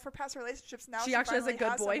in all of her past relationships, now she actually has a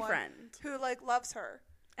good boyfriend who like loves her.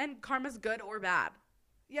 And Karma's good or bad.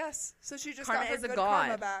 Yes, so she just Karma got her is a good god.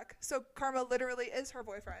 Karma back. So Karma literally is her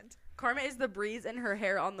boyfriend. Karma is the breeze in her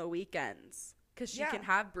hair on the weekends. Because she can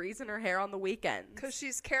have breeze in her hair on the weekends. Because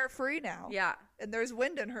she's carefree now. Yeah. And there's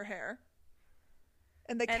wind in her hair.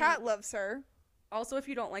 And the cat loves her. Also, if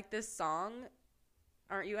you don't like this song,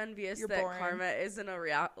 aren't you envious that boring. Karma isn't a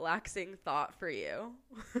relaxing thought for you?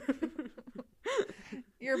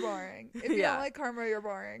 You're boring. If you don't like Karma, you're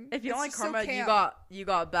boring. If you don't like Karma, you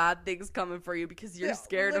got bad things coming for you because you're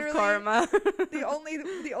scared of Karma.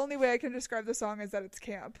 the only way I can describe the song is that it's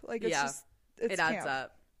camp. Like it's just it adds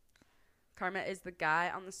up. Karma is the guy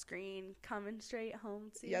on the screen coming straight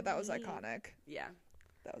home to me. That was iconic. Yeah.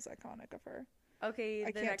 That was iconic of her. Okay,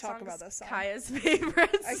 I can't talk about this song. Kaya's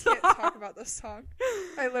favorite song. I can't talk about this song.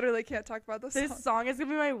 I literally can't talk about this song. This song is going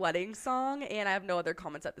to be my wedding song, and I have no other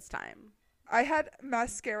comments at this time. I had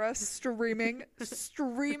mascara streaming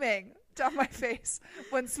down my face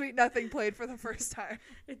when Sweet Nothing played for the first time.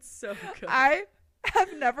 It's so good. I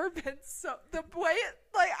have never been so... The way...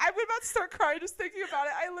 I'm about to start crying just thinking about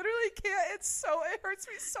it. I literally can't. It hurts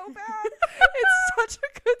me so bad. It's such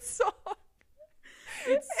a good song.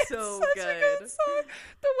 It's so such a good song.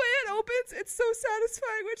 The way it opens, it's so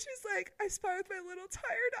satisfying when she's like, I spy with my little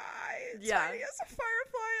tired eye. Tiny as a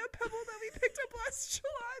firefly, a pebble that we picked up last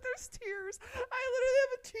July. There's tears. I literally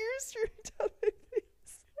have a tear streaming down my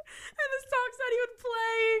face. And the song's not even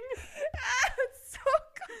playing. It's so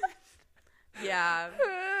good. Yeah.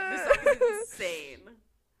 This song is insane.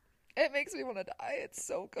 It makes me want to die. It's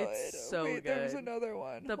so good. It's so good. There's another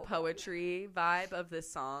one. The poetry vibe of this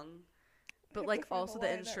song. But also the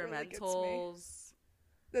instrumentals. Really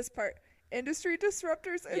this part. Industry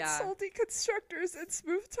disruptors and salty constructors and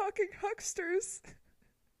smooth talking hucksters.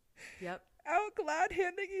 Yep. Out glad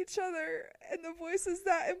handing each other and the voices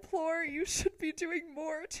that implore you should be doing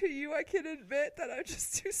more. To you I can admit that I'm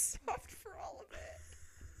just too soft for all of it.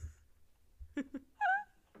 The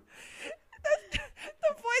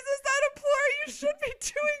voices that implore you should be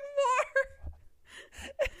doing more.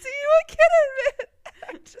 To you I can admit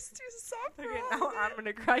I'm just too soft for all now of it. I'm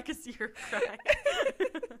gonna cry because you're crying.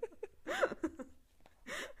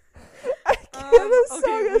 I can't. This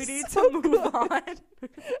song we need so to move good. on. I'm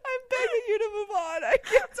begging you to move on. I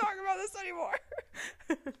can't talk about this anymore.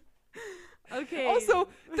 Okay. Also,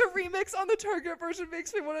 the remix on the Target version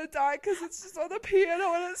makes me want to die because it's just on the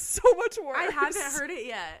piano and it's so much worse. I haven't heard it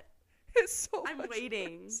yet. It's so I'm much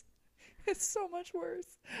waiting. Worse. It's so much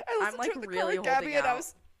worse. I'm like really holding Gabby, out. And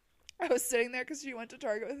I was sitting there because she went to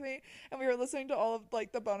Target with me, and we were listening to all of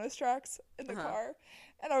the bonus tracks in the car,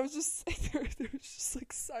 and I was just there was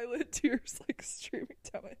just silent tears streaming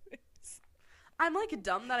down my face. I'm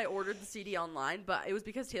dumb that I ordered the CD online, but it was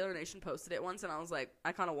because Taylor Nation posted it once, and I was like,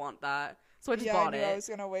 I kind of want that, so I just bought it. I was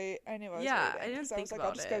gonna wait. I knew I was waiting. I didn't think I was about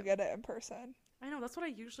I'll just go get it in person. I know that's what I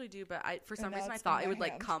usually do, but for some reason I thought it would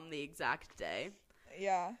come the exact day.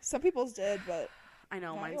 Yeah, some people's did, but I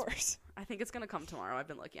know Not mine's yours. I think it's gonna come tomorrow. I've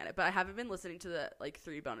been looking at it, but I haven't been listening to the like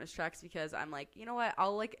 3 bonus tracks because I'm like, you know what?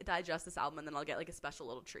 I'll like digest this album and then I'll get like a special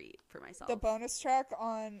little treat for myself. The bonus track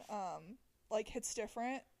on like Hits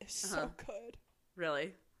Different is so good.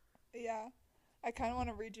 Really? Yeah. I kind of want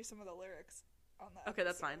to read you some of the lyrics on that. Okay,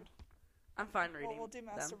 that's fine. I'm fine reading. Well, we'll do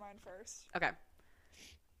Mastermind first. Okay.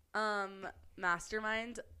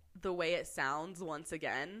 Mastermind, the way it sounds once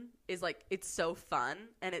again is like, it's so fun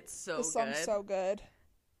and it's so good. The song's so good.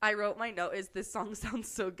 I wrote my note is this song sounds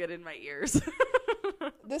so good in my ears.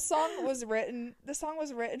 This song was written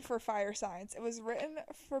for fire signs. It was written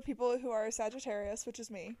for people who are Sagittarius, which is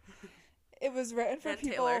me. It was written for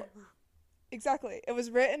people Taylor. Exactly. It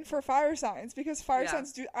was written for fire signs because fire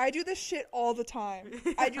signs I do this shit all the time.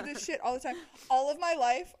 All of my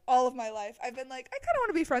life. I've been like, I kind of want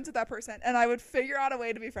to be friends with that person. And I would figure out a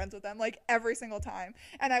way to be friends with them, like, every single time.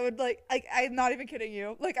 And I would, like, I'm not even kidding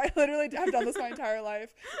you. Like, I literally have done this my entire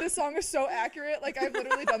life. This song is so accurate. Like, I've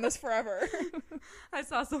literally done this forever. I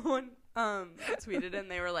saw someone tweeted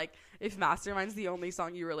and they were like, if Mastermind's the only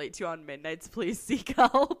song you relate to on midnights, please seek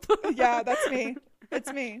help. Yeah, that's me.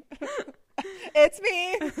 It's me. It's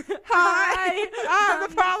me. Hi. I'm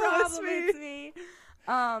the problem. It's me.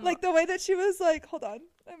 Like the way that she was like, hold on.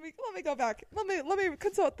 Let me go back. Let me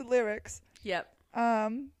consult the lyrics. Yep.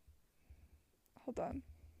 Hold on.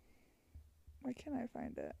 Why can't I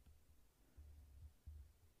find it?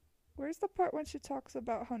 Where's the part when she talks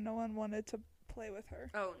about how no one wanted to play with her?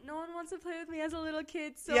 Oh, no one wants to play with me as a little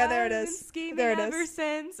kid, so yeah, there I've it been is. scheming there it ever is.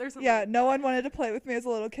 since, or something. Yeah, no one wanted to play with me as a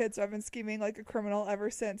little kid, so I've been scheming like a criminal ever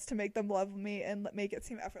since to make them love me and make it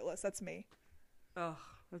seem effortless. That's me. Oh,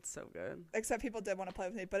 that's so good. Except people did want to play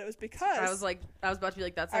with me, but it was because I was about to be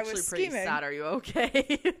like, that's actually pretty scheming. sad. Are you okay?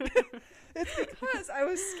 It's because I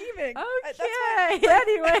was scheming. Okay.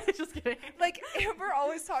 Anyway, just kidding. Like, Amber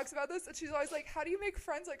always talks about this, and she's always like, how do you make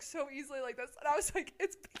friends like so easily like this? And I was like,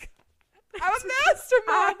 it's because I'm a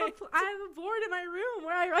mastermind. I have a board in my room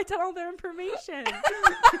where I write down all their information.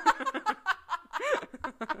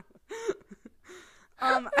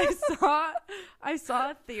 I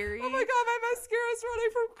saw a theory. Oh my god, my mascara's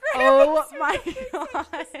running from Graham. Oh my god.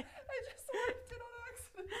 I just wiped it on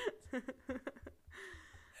accident.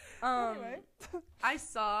 Anyway. I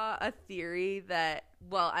saw a theory that,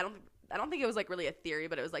 well, I don't think it was like really a theory,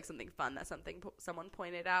 but it was like something fun that someone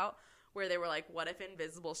pointed out, where they were like, what if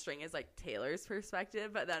Invisible String is like Taylor's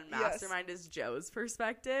perspective, but then Mastermind is Joe's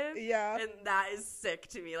perspective? Yeah. And that is sick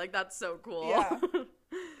to me. Like, that's so cool. Yeah.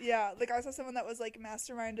 Yeah. Like, I saw someone that was like,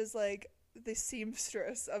 Mastermind is like the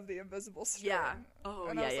seamstress of the Invisible String. Yeah. Oh,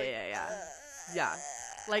 and yeah.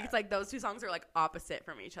 Like, it's like those two songs are like opposite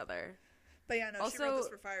from each other. But yeah, no, also, she wrote this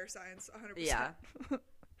for fire signs, 100%. Yeah.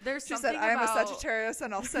 There's she something said, I am a Sagittarius,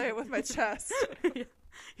 and I'll say it with my chest. Yeah.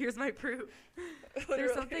 Here's my proof. Literally.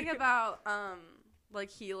 There's something about, like,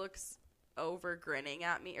 he looks over grinning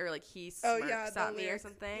at me, or, like, he smirks at me or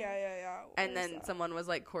something. Yeah. And then someone was,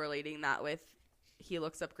 like, correlating that with he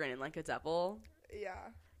looks up grinning like a devil. Yeah.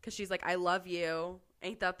 Because she's like, I love you.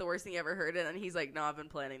 Ain't that the worst thing you ever heard? And he's like, no, I've been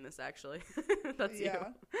planning this, actually. That's you.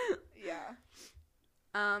 Yeah.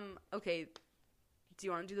 Okay. Do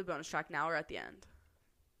you want to do the bonus track now or at the end?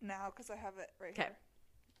 Now, because I have it right here.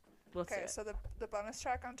 Okay, so the bonus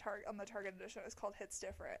track on the Target edition is called Hits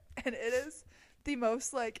Different. And it is the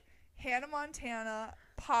most, like, Hannah Montana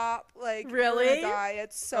pop, like, really? You're gonna die.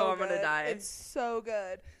 It's so good. I'm gonna die. It's so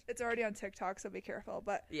good. It's already on TikTok, so be careful.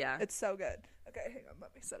 But yeah, it's so good. Okay, hang on.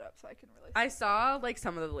 Let me set up so I can really. I saw, like,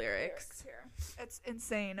 some of the lyrics here. It's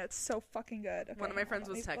insane. It's so fucking good. Okay, one of my friends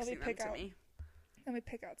was texting them to me. Let me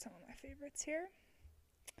pick out some of my favorites here.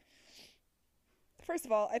 First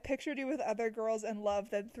of all, I pictured you with other girls in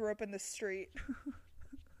love, then threw up in the street.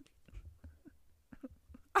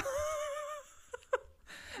 I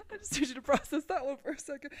just need you to process that one for a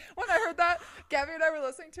second. When I heard that, Gabby and I were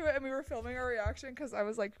listening to it, and we were filming our reaction, because I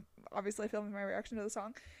was, like, obviously filming my reaction to the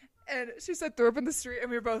song. And she said, threw up in the street,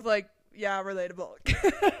 and we were both like, yeah, relatable.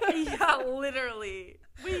 Yeah, literally.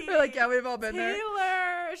 We're like, yeah, we've all been there.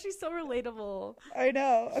 Taylor! She's so relatable. I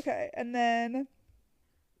know. Okay, and then...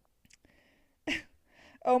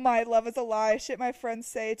 Oh my, love is a lie. Shit my friends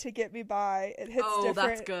say to get me by. It hits different. Oh,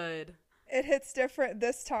 that's good. It hits different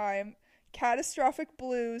this time. Catastrophic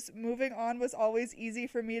blues. Moving on was always easy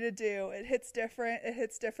for me to do. It hits different. It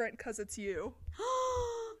hits different because it's you.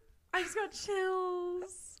 I just got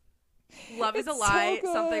chills. Love is a lie.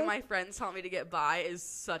 So something my friends taught me to get by is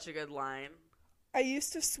such a good line. I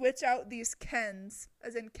used to switch out these Kens,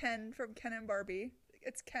 as in Ken from Ken and Barbie.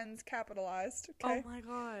 It's Ken's capitalized. Okay? Oh my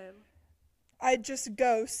god. I'd just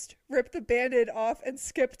ghost, rip the Band-Aid off, and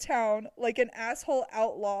skip town like an asshole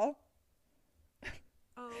outlaw.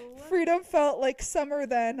 Oh. Freedom felt like summer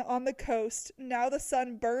then on the coast. Now the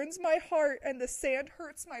sun burns my heart and the sand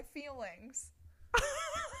hurts my feelings.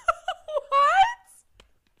 What?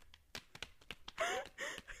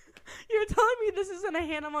 You're telling me this isn't a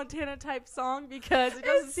Hannah Montana type song because it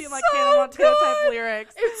doesn't seem like so Hannah Montana good. type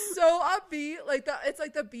lyrics. It's so upbeat, like that. It's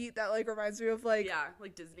like the beat that like reminds me of like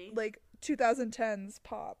like Disney, like 2010s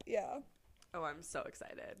pop. Yeah. Oh, I'm so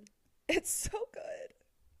excited. It's so good,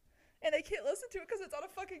 and I can't listen to it because it's on a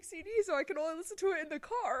fucking CD, so I can only listen to it in the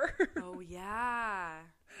car. Oh yeah,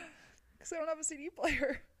 because I don't have a CD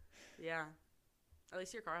player. Yeah, at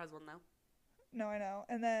least your car has one though. No, I know.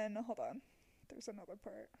 And then hold on, there's another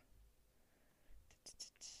part.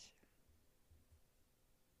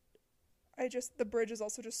 The bridge is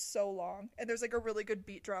also just so long, and there's like a really good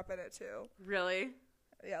beat drop in it too. Really?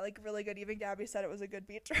 Yeah, like really good. Even Gabby said it was a good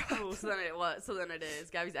beat drop. Oh, so then it is.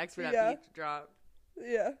 Gabby's expert at beat drop.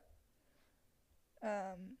 Yeah.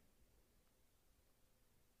 I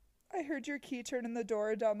heard your key turn in the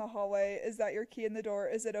door down the hallway. Is that your key in the door?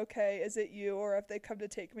 Is it okay? Is it you, or have they come to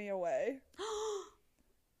take me away?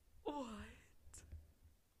 What?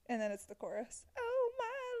 And then it's the chorus. Oh,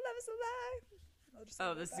 my love is alive.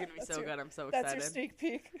 Oh, this is going to be so good. I'm so excited. That's your sneak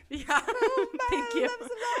peek. Yeah. Oh, my Thank you. love is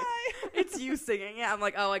alive. It's you singing it. I'm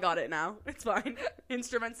like, oh, I got it now. It's fine.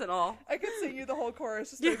 Instruments and all. I could sing you the whole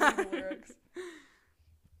chorus just by reading the lyrics.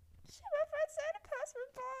 She my friend Santa pass me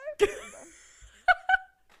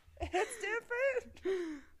by. It's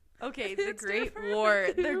different. Okay, The Great War.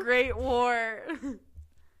 The Great War.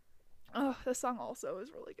 Oh, this song also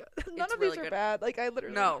is really good. None It's of really these are good. bad. Like, I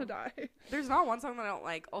literally want to die. There's not one song that I don't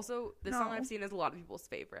like. Also, this song I've seen is a lot of people's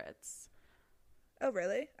favorites. Oh,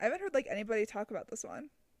 really? I haven't heard, like, anybody talk about this one.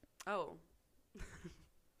 Oh.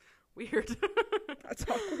 Weird. That's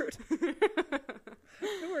awkward.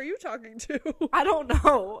 Who are you talking to? I don't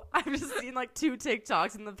know. I've just seen, like, 2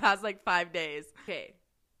 TikToks in the past, like, 5 days. Okay.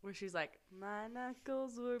 Where she's like, my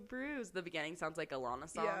knuckles were bruised. The beginning sounds like a Lana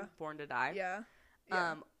song, Born to Die.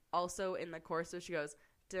 Yeah. Also in the chorus, so she goes,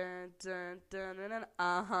 dun, dun, dun, dun, dun,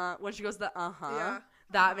 uh-huh. When she goes the uh-huh,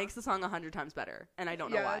 that makes the song 100 times better. And I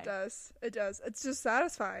don't know why. Yeah, it does. It does. It's just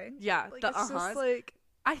satisfying. Yeah, like, the it's uh-huh. Just, like,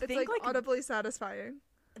 I think, like, audibly satisfying.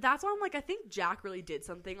 That's why I'm like, I think Jack really did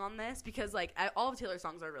something on this. Because, like, all of Taylor's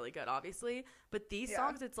songs are really good, obviously. But these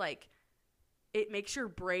songs, it's like, it makes your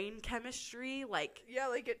brain chemistry, like... Yeah,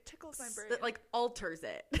 like, it tickles my brain. Like, alters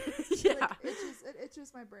it. Yeah. Like, it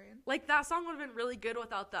itches my brain. Like, that song would have been really good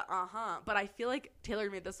without the uh-huh. But I feel like Taylor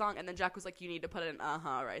made the song, and then Jack was like, you need to put an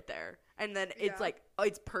uh-huh right there. And then it's like, oh,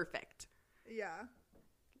 it's perfect. Yeah.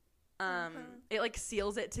 It, like,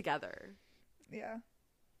 seals it together. Yeah.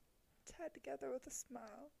 Tied together with a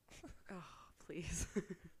smile. Oh, please.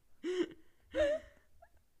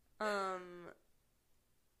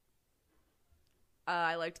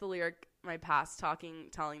 I liked the lyric, my past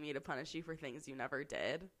telling me to punish you for things you never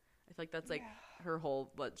did. I feel like that's, like, her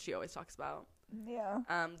whole, what she always talks about. Yeah.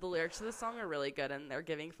 The lyrics to this song are really good, and they're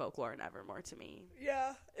giving Folklore and Evermore to me.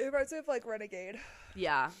 Yeah. It reminds me of, like, Renegade.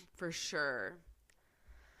 Yeah, for sure.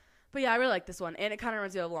 But, yeah, I really like this one, and it kind of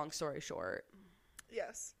reminds me of Long Story Short.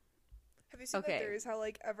 Yes. Have you seen the theories how,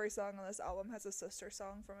 like, every song on this album has a sister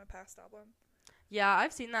song from a past album? Yeah,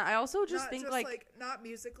 I've seen that. I also just think, just, like... not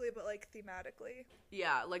musically, but, like, thematically.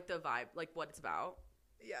 Yeah, like, the vibe, like, what it's about.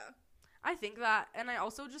 Yeah. I think that, and I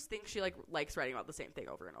also just think she, like, likes writing about the same thing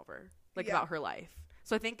over and over. Like, about her life.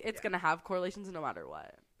 So I think it's going to have correlations no matter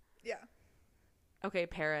what. Yeah. Okay,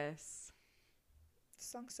 Paris. This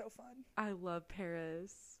song's so fun. I love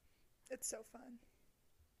Paris. It's so fun.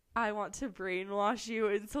 I want to brainwash you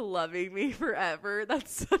into loving me forever.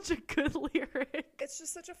 That's such a good lyric. It's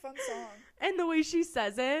just such a fun song. And the way she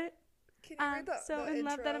says it. Can you read so the in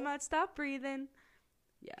intro? love that I might stop breathing.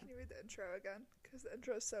 Yeah. Can you read the intro again? Because the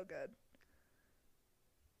intro is so good.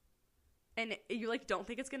 And you, like, don't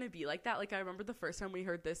think it's going to be like that. Like, I remember the first time we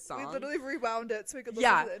heard this song. We literally rewound it so we could listen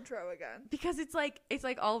to the intro again. Because it's, like,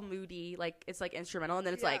 all moody. Like, it's, like, instrumental. And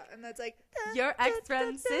then it's, like... and that's, like... Your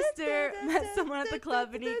ex-friend's sister met someone at the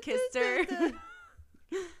club and he kissed her.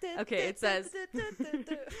 Okay, it says...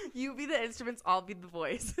 You be the instruments, I'll be the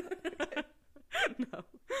voice. No.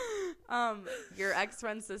 Your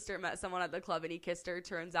ex-friend's sister met someone at the club and he kissed her.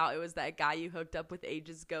 Turns out it was that guy you hooked up with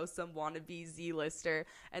ages ago, some wannabe Z-lister,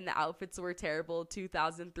 and the outfits were terrible.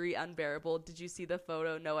 2003 unbearable. Did you see the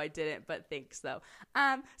photo? No, I didn't, but thanks though.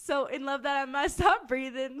 So in love that I must stop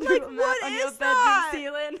breathing. Like, what is that?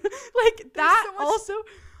 Ceiling. Like, that so also,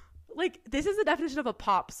 like, this is the definition of a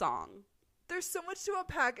pop song. There's so much to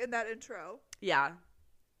unpack in that intro. Yeah.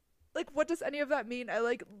 Like, what does any of that mean?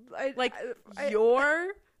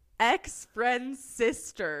 Your ex-friend's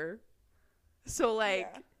sister. So,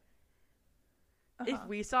 like, if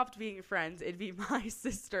we stopped being friends, it'd be my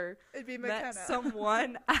sister. It'd be McKenna. Met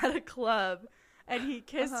someone at a club, and he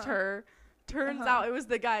kissed her. Turns out it was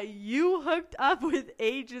the guy you hooked up with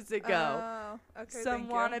ages ago. Oh, okay. Some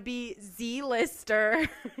wannabe Z-lister.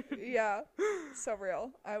 Yeah, so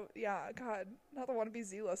real. God, not the wannabe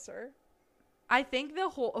Z-lister. I think the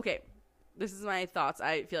whole, okay, this is my thoughts.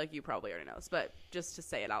 I feel like you probably already know this, but just to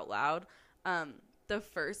say it out loud, the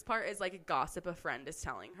first part is like a gossip a friend is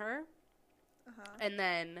telling her. And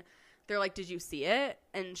then they're like, did you see it?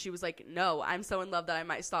 And she was like, no, I'm so in love that I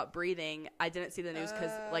might stop breathing. I didn't see the news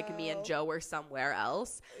because like me and Joe were somewhere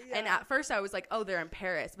else. Yeah. And at first I was like, oh, they're in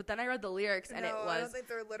Paris. But then I read the lyrics and it was, I don't think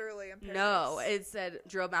they're literally in Paris. No, it said,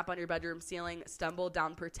 drew a map on your bedroom ceiling, stumbled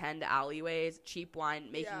down pretend alleyways, cheap wine,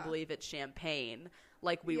 making believe it's champagne,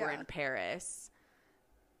 like we were in Paris.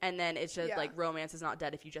 And then it's just like, romance is not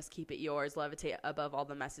dead if you just keep it yours. Levitate above all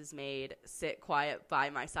the messes made. Sit quiet by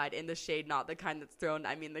my side in the shade, not the kind that's thrown.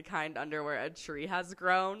 I mean the kind under where a tree has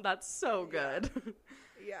grown. That's so good.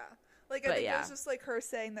 Yeah. Like, I think it was just like her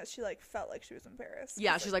saying that she like felt like she was in Paris.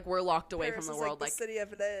 Yeah, she's like, we're locked away Paris from the is, world. Like, the city of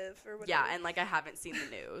live or whatever. Yeah, and like I haven't seen the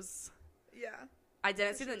news. I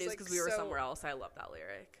didn't see the news because we were somewhere else. I love that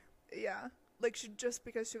lyric. Yeah. Like,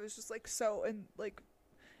 because she was just like so in like,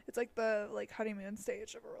 it's like the like honeymoon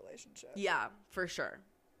stage of a relationship. Yeah, for sure.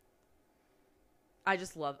 I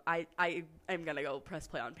just love, I am going to go press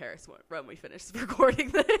play on Paris when we finish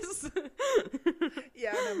recording this.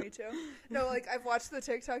 Yeah, no, me too. No, like, I've watched the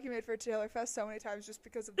TikTok you made for Taylor Fest so many times just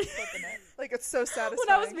because of the clip in it. Like, it's so satisfying.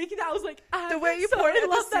 When I was making that, I was like, the way you pointed at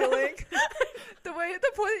the ceiling. the way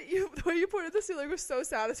you pointed at the ceiling was so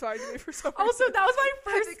satisfying to me for some reason. Also, that was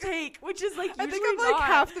my first take, which is, like, usually I think I'm, like,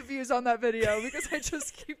 half the views on that video because I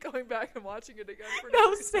just keep going back and watching it again for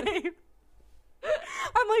no reason. Same.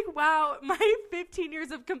 I'm like, wow, my 15 years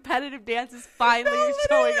of competitive dance is finally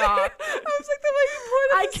showing off. I was like, the way you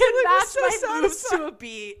pointed I can match my moves to a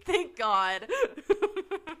beat. Thank God. It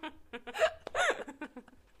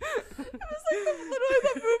was like literally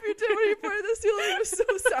the move you did when you pointed the ceiling. It was so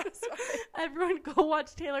satisfying. Everyone go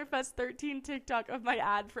watch Taylor Fest 13 TikTok of my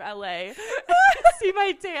ad for LA. See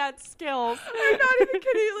my dance skills. I'm not even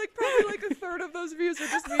kidding. Like, probably like a third of those views are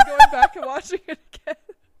just me going back and watching it again.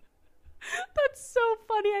 That's so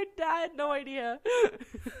funny. I had no idea.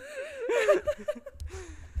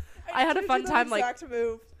 I had a fun time. Like, exact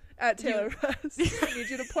move at Taylor Fest. I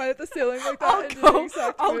need you to point at the ceiling like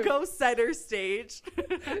that. I'll go center stage.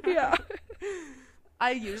 Yeah.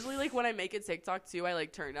 I usually, like, when I make a TikTok too, I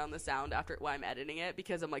like turn down the sound after when I'm editing it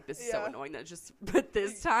because I'm like, this is so annoying that just. But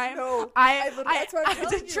this time, I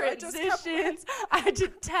did transitions, I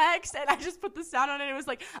did text, and I just put the sound on, and it was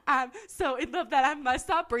like, I'm so in love that I must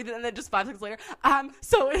stop breathing, and then just 5 seconds later, I'm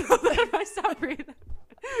so in love that I must stop breathing.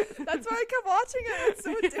 That's why I kept watching it. It's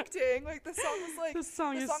so addicting. Like, the song was like, the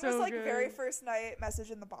song was so like good. Very first night, Message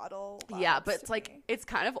in the Bottle. Yeah, but it's like it's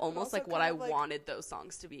kind of almost like what I wanted those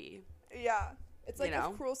songs to be. Yeah. It's like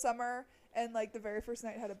if Cruel Summer and like the very first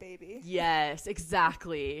night had a baby. Yes,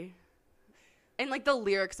 exactly. And like the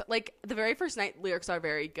lyrics, like the very first night lyrics are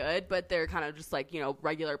very good, but they're kind of just like, you know,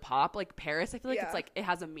 regular pop. Like Paris, I feel like it's like it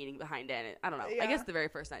has a meaning behind it. And I don't know. I guess the very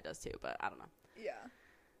first night does too, but I don't know. Yeah.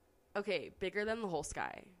 Okay, Bigger Than the Whole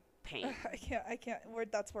Sky. Pain. I can't.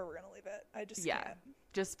 That's where we're gonna leave it. I just can't.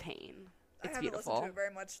 Just Pain. It's I haven't beautiful. listened to it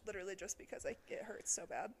very much, literally just because it hurts so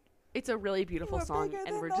bad. It's a really beautiful song,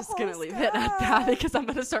 and we're just going to leave it at that because I'm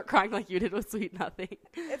going to start crying like you did with Sweet Nothing.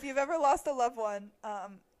 If you've ever lost a loved one,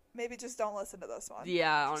 maybe just don't listen to this one.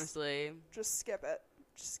 Yeah, honestly. Just skip it.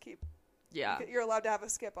 Just keep. Yeah. You're allowed to have a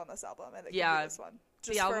skip on this album, and it can be this one.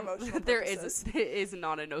 Just the for album, emotional there purposes. is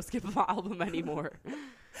not a no-skip album anymore.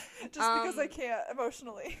 Just because I can't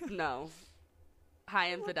emotionally. No.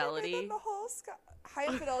 High Infidelity. The whole sky. High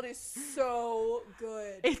Infidelity is so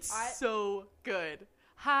good. It's so good.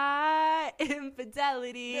 High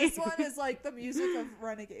Infidelity. This one is like the music of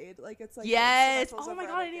Renegade. Like, it's like yes. Oh my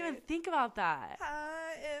God, I didn't even think about that.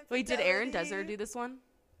 High Infidelity. Wait, did Aaron Dessner do this one?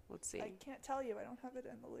 Let's see. I can't tell you. I don't have it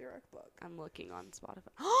in the lyric book. I'm looking on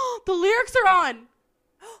Spotify. Oh, the lyrics are on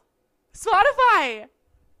Spotify.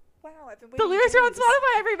 Wow, I've been waiting. The lyrics are on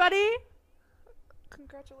Spotify, everybody.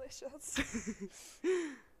 Congratulations.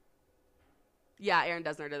 Yeah, Aaron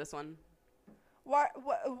Dessner did this one. What?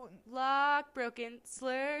 Lock broken,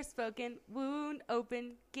 slur spoken, wound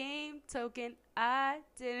open, game token. I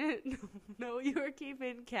didn't know you were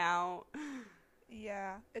keeping count.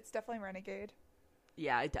 Yeah, it's definitely Renegade.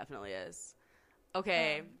 Yeah, it definitely is.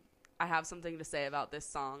 Okay, I have something to say about this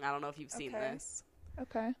song. I don't know if you've seen this.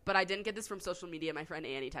 Okay. But I didn't get this from social media. My friend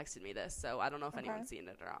Annie texted me this, so I don't know if anyone's seen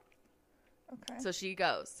it or not. Okay. So she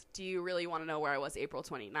goes, do you really want to know where I was April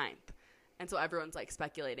 29th? And so everyone's, like,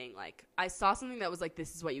 speculating. Like, I saw something that was, like,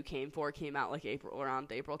 this is what you came for. Came out, like,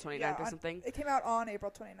 around April 29th or something. It came out on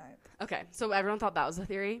April 29th. Okay. So everyone thought that was a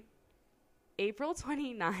theory. April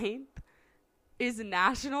 29th is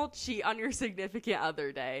National Cheat on Your Significant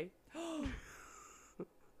Other Day.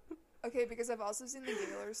 Okay, because I've also seen the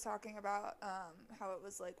Gaylors talking about how it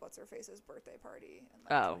was, like, what's-her-face's birthday party in,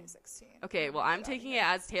 like, 2016. Okay, well, I'm taking it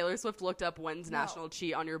as Taylor Swift looked up when's National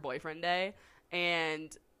Cheat on Your Boyfriend Day,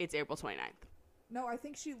 and it's April 29th. No, I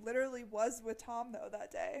think she literally was with Tom, though,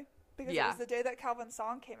 that day. Because it was the day that Calvin's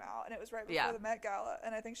song came out, and it was right before the Met Gala,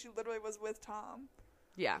 and I think she literally was with Tom.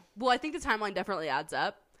 Yeah. Well, I think the timeline definitely adds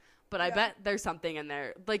up, but I bet there's something in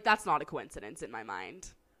there. Like, that's not a coincidence in my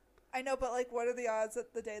mind. I know, but, like, what are the odds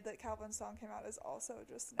that the day that Calvin's song came out is also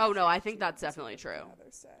just... Oh, no, I think that's definitely true.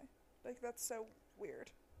 Mother's Day. Like, that's so weird.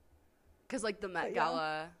 Because, like, the Met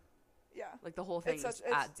Gala... Yeah. Like, the whole thing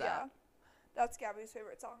adds up. That's Gabby's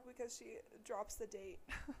favorite song because she drops the date.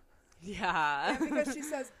 Yeah. And because she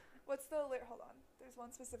says... What's the lyric? Hold on. There's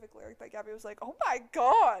one specific lyric that Gabby was like, oh, my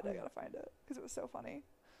God! I gotta find it because it was so funny.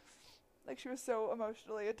 Like, she was so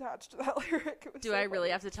emotionally attached to that lyric. It was Do I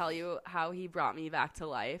really have to tell you how he brought me back to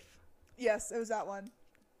life? Yes, it was that one.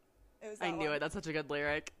 I knew it. That's such a good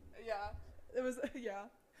lyric. Yeah. It was, yeah.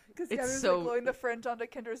 Because Gabby was, like, blowing the fringe onto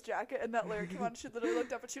Kinder's jacket, and that lyric came on, she literally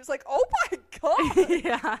looked up, and she was like, oh, my God!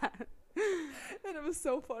 Yeah. And it was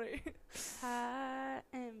so funny. High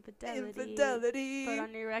infidelity. Put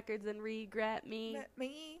on your records and regret me.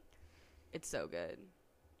 It's so good.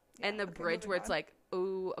 Yeah, and the bridge where it's like,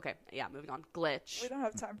 ooh, okay, yeah, moving on. Glitch. We don't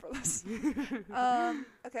have time for this.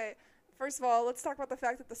 Okay, first of all, let's talk about the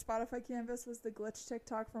fact that the Spotify canvas was the glitch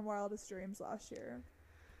TikTok from Wildest Dreams last year.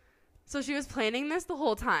 So she was planning this the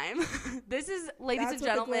whole time. This is, ladies and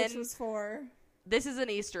gentlemen. That's what the glitch was for. This is an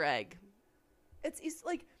Easter egg. It's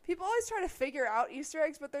like people always try to figure out Easter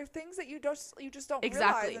eggs, but they're things that you just don't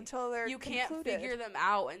realize until they're You concluded. Can't figure them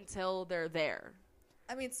out until they're there.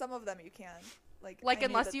 I mean, some of them you can. Like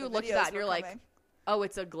unless you look at that and you're like, oh,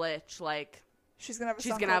 it's a glitch. Like she's gonna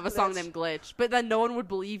have a song named Glitch, but then no one would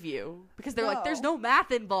believe you because they're like, there's no math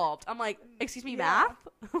involved. I'm like, excuse me, math?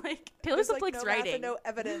 Like Taylor Swift likes writing. Math and no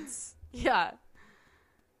evidence. Yeah.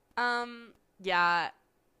 Yeah.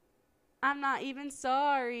 I'm not even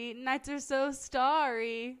sorry. Nights are so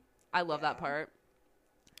starry. I love that part.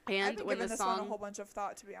 And I've been when giving the this song, one a whole bunch of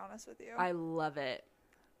thought, to be honest with you. I love it.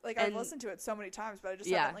 Like I've listened to it so many times, but I just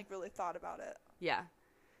haven't like really thought about it. Yeah.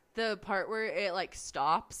 The part where it like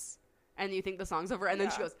stops and you think the song's over, and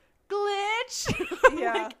then she goes, glitch.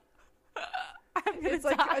 Yeah. It's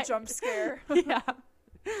like a jump scare. Yeah.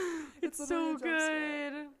 It's so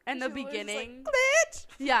good. And the beginning. Like, glitch.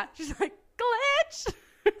 Yeah. She's like, glitch.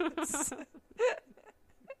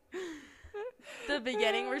 The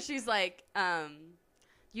beginning where she's like,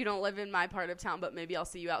 you don't live in my part of town, but maybe I'll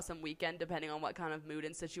see you out some weekend depending on what kind of mood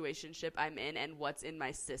and situationship I'm in and what's in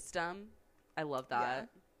my system. I love that.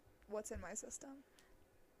 Yeah. What's in my system?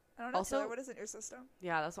 I don't know, Taylor, what is in your system?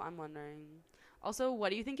 Yeah, that's what I'm wondering. Also,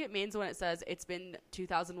 what do you think it means when it says it's been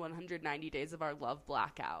 2,190 days of our love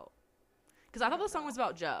blackout? Because I thought the song was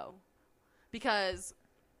about Joe. Because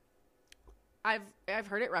I've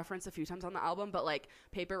heard it referenced a few times on the album, but like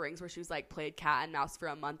Paper Rings, where she was like played cat and mouse for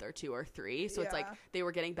a month or 2 or 3, so it's like they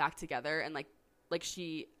were getting back together, and like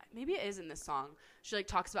she, maybe it is in this song, she like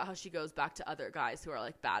talks about how she goes back to other guys who are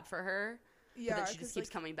like bad for her, but then she just keeps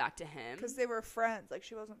coming back to him because they were friends. Like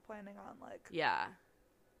she wasn't planning on like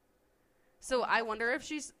So I wonder if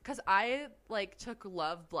she's, because I like took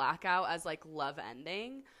love blackout as like love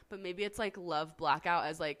ending, but maybe it's like love blackout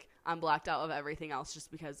as like I'm blacked out of everything else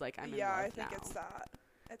just because like I'm in love now. Yeah, I think it's that.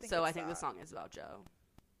 I think the song is about Joe.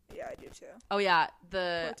 Yeah, I do too. Oh yeah,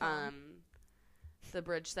 the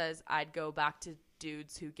bridge says I'd go back to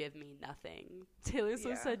dudes who give me nothing. Taylor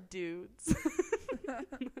Swift said dudes. I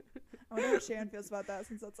wonder what Shan feels about that,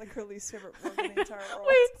 since that's like her least favorite word in the entire world.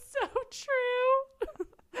 Wait, so true.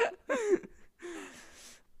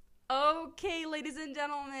 Okay, ladies and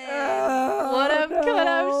gentlemen. What up, cut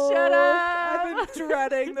up, shut up. I've been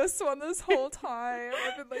dreading this one this whole time.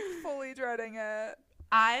 I've been like fully dreading it.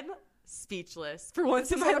 I'm speechless for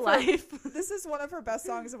once in my life. This is one of her best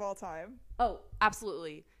songs of all time. Oh,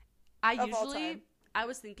 absolutely. I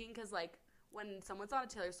was thinking, because like when someone's not a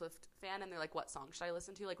Taylor Swift fan and they're like, what song should I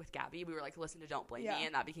listen to? Like with Gabby, we were like, listen to Don't Blame Me,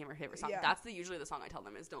 and that became her favorite song. Yeah. That's usually the song I tell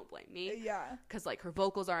them is Don't Blame Me. Yeah. Because like her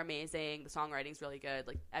vocals are amazing. The songwriting's really good.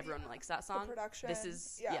 Like everyone likes that song. The production. This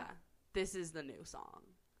is, this is the new song.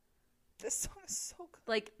 This song is so good.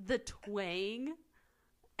 Like the twang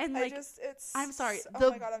And like, I'm sorry, oh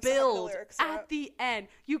the my God, build at the end,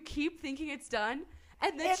 you keep thinking it's done,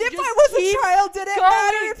 and then and she if just I was keeps a child, did it going.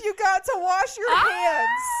 matter if you got to wash your hands?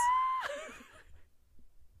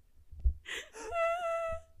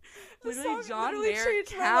 Literally, John Mayer,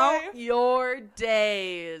 count your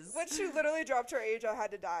days. When she literally dropped her age, I had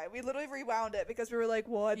to die. We literally rewound it because we were like,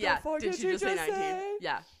 what the fuck did she just say 19?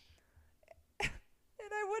 Yeah. And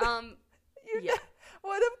I would have,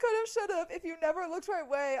 would have, could have, should have. If you never looked my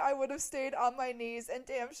way, I would have stayed on my knees and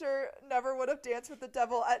damn sure never would have danced with the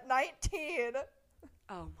devil at 19. Oh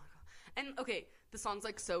my God. And okay, the song's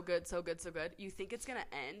like so good, so good, so good. You think it's gonna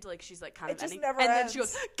end, like she's like kind of ending, never and ends. then she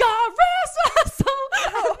goes, "God rest my soul,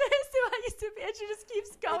 I miss who I used to be," and she just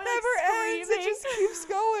keeps going. It never ends. It just keeps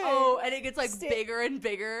going. Oh, and it gets like bigger and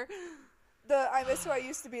bigger. I miss who I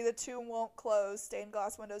used to be. The tomb won't close. Stained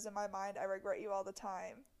glass windows in my mind. I regret you all the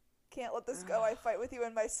time. Can't let this go. I fight with you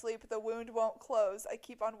in my sleep. The wound won't close. I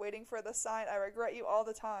keep on waiting for the sign. I regret you all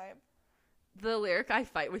the time. The lyric "I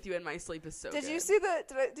fight with you in my sleep" is so good. Did you see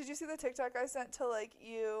the TikTok I sent to like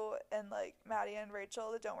you and like Maddie and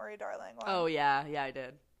Rachel, the "Don't Worry Darling" one? Oh yeah, I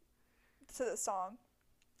did. To the song.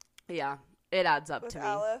 Yeah, it adds up with to me.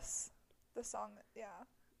 Alice, the song, yeah.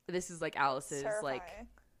 This is like Alice's like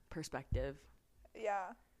perspective. Yeah.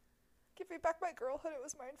 Give me back my girlhood. It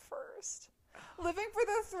was mine first. Living for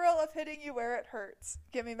the thrill of hitting you where it hurts.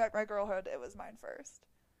 Give me back my girlhood. It was mine first.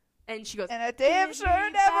 And she goes, and I damn sure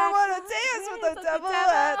never want to dance with the devil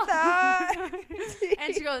at night.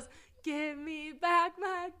 And she goes, give me back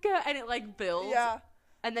my girl. And it like builds. Yeah.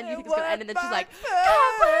 And then you think it's going to end. And then she's like,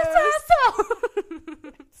 God bless her soul.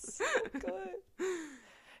 It's so good.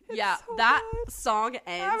 Yeah, so that good. song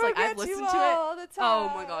ends. Like I've listened to it.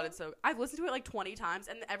 Oh my God, I've listened to it like 20 times.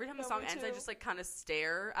 And every time the song ends, I just like kind of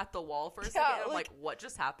stare at the wall for a second. And I'm like, what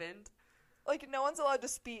just happened? Like, no one's allowed to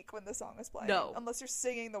speak when the song is playing. No. Unless you're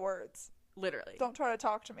singing the words. Literally. Don't try to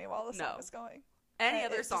talk to me while the song is going. Any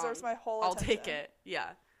other song, deserves my whole I'll attention. take it. Yeah.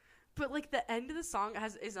 But, like, the end of the song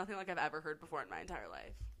is nothing like I've ever heard before in my entire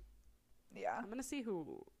life. Yeah. I'm going to see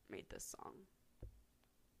who made this song.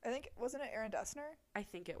 I think, wasn't it Aaron Dessner? I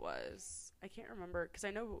think it was. I can't remember, because I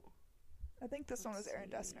know. I think this one was Aaron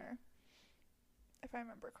Dessner. If I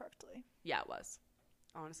remember correctly. Yeah, it was.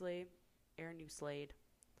 Honestly, Aaron, you slayed.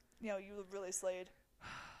 You know, you really slayed.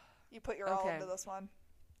 You put your all into this one.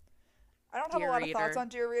 I don't have Dear a lot Reader. of thoughts on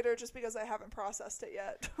Dear Reader just because I haven't processed it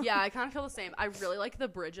yet. Yeah, I kind of feel the same. I really like the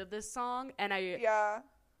bridge of this song, and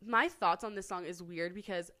my thoughts on this song is weird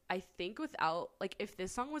because I think without, like, if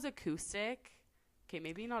this song was acoustic, okay,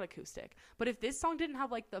 maybe not acoustic, but if this song didn't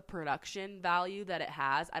have, like, the production value that it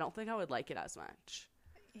has, I don't think I would like it as much.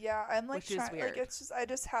 Yeah, I'm like which is weird. Like it's just I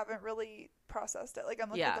just haven't really processed it. Like I'm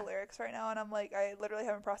looking at the lyrics right now and I'm like I literally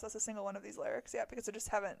haven't processed a single one of these lyrics yet because I just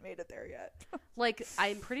haven't made it there yet. Like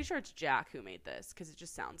I'm pretty sure it's Jack who made this because it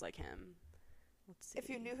just sounds like him. Let's see. If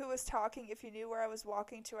you knew who was talking, if you knew where I was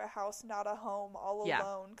walking to a house, not a home, all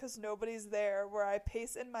alone, because nobody's there, where I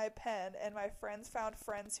pace in my pen and my friends found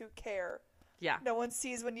friends who care. Yeah. No one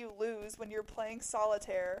sees when you lose when you're playing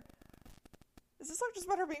solitaire. Is this song just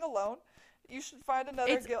about her being alone? You should find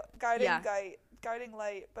another guiding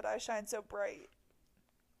light, but I shine so bright.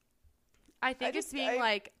 I think it's being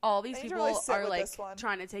like all these people are like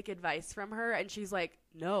trying to take advice from her, and she's like,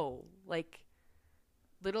 no, like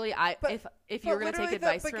literally, if you were gonna take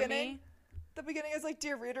advice from me. The beginning is like,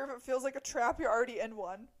 Dear Reader, if it feels like a trap, you're already in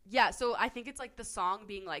one. Yeah, so I think it's like the song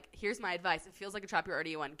being like, here's my advice. It feels like a trap, you're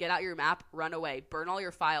already in one. Get out your map, run away, burn all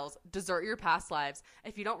your files, desert your past lives.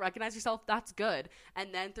 If you don't recognize yourself, that's good.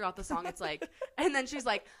 And then throughout the song, it's like, and then she's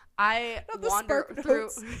like, I wander through.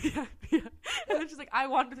 Yeah. And then she's like, I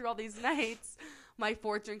wander through all these nights. My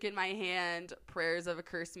fourth drink in my hand, prayers of a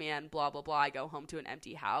cursed man, blah, blah, blah. I go home to an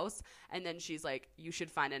empty house. And then she's like, you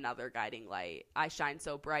should find another guiding light. I shine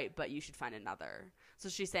so bright, but you should find another. So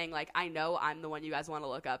she's saying, like, I know I'm the one you guys want to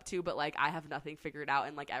look up to, but, like, I have nothing figured out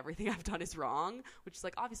and, like, everything I've done is wrong, which is,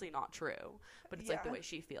 like, obviously not true. But it's, like, the way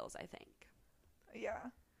she feels, I think. Yeah.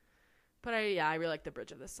 But, I really like the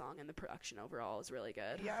bridge of this song, and the production overall is really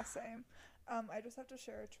good. Yeah, same. I just have to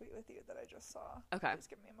share a tweet with you that I just saw. Okay. Just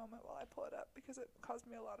give me a moment while I pull it up because it caused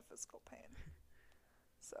me a lot of physical pain.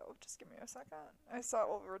 So just give me a second. I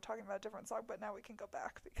saw we were talking about a different song, but now we can go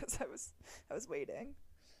back because I was waiting.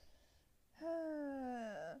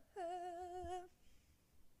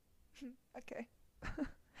 Okay.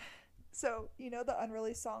 So you know the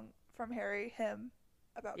unreleased song from Harry, Him,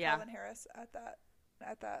 about Calvin Harris at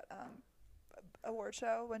that award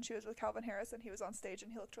show when she was with Calvin Harris and he was on stage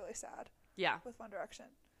and he looked really sad. Yeah. With One Direction.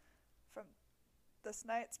 From this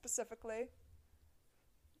night specifically.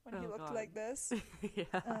 When he looked like this. Yeah.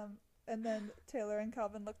 And then Taylor and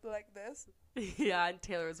Calvin looked like this. Yeah, and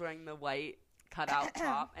Taylor was wearing the white cutout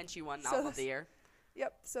top, and she won Album of the Year.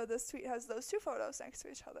 Yep, so this tweet has those two photos next to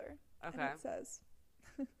each other. Okay. And it says...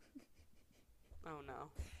 Oh, no.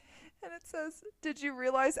 And it says, did you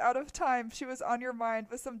realize out of time she was on your mind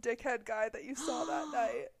with some dickhead guy that you saw that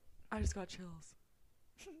night? I just got chills.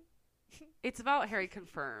 It's about Harry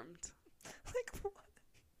confirmed. Like,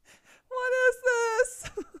 what is this?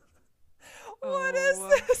 What is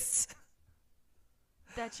this?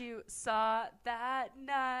 That you saw that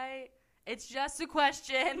night. It's just a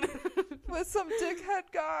question. With some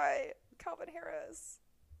dickhead guy, Calvin Harris.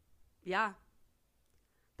 Yeah.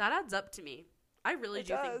 That adds up to me. I really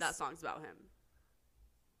do think that song's about him.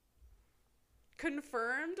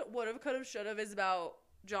 Confirmed, would've, could've, should've is about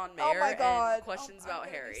John Mayer. Oh my God. And questions about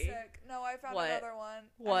Harry. Sick. No, I found another one.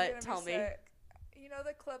 What? Tell me. You know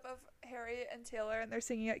the clip of Harry and Taylor and they're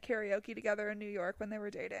singing at karaoke together in New York when they were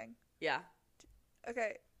dating? Yeah.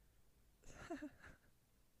 Okay.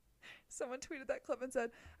 Someone tweeted that clip and said,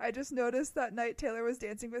 I just noticed that night Taylor was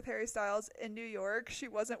dancing with Harry Styles in New York. She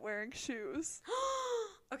wasn't wearing shoes.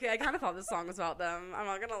 Okay, I kind of thought this song was about them. I'm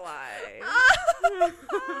not gonna lie.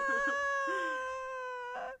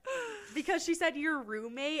 Because she said your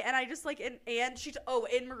roommate, and I just like, and she,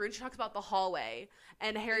 in Maroon, she talks about the hallway,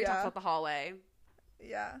 and Harry talks about the hallway.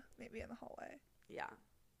 Yeah, Meet Me in the Hallway. Yeah.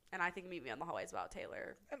 And I think Meet Me in the Hallway is about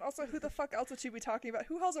Taylor. And also, who the fuck else would she be talking about?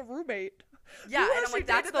 Who has a roommate? Yeah, and I'm like,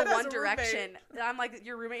 that's the One Direction. I'm like,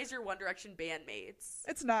 your roommate is your One Direction bandmates.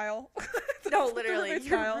 It's Niall. No, literally.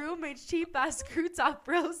 Your roommate's cheap ass screw top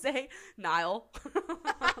rose. Niall.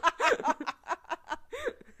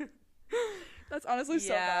 That's honestly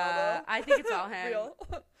so Niall, though. I think it's about him. Real.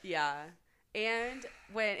 Yeah. And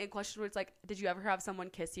when in question, it's like, did you ever have someone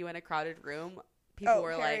kiss you in a crowded room? People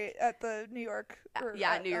were Harry, like at the New York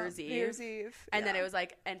New Year's Eve. New Year's Eve. And then it was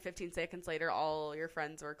like, and 15 seconds later all your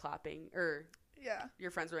friends were clapping, or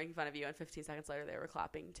your friends were making fun of you, and 15 seconds later they were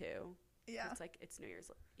clapping too. Yeah. It's like, it's New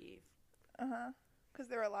Year's Eve. Because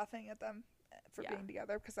they were laughing at them for being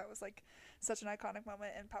together, because that was like such an iconic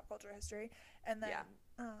moment in pop culture history. And then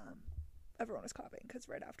everyone was clapping because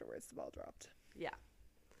right afterwards the ball dropped. Yeah.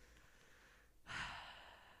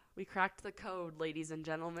 We cracked the code, ladies and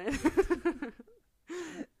gentlemen.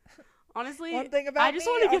 Honestly, one thing about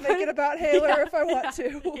I'll make it about Haylor if I want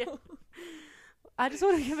to. Yeah. I just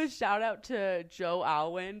want to give a shout out to Joe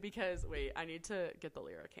Alwyn because I need to get the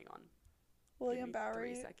Lyra King on. William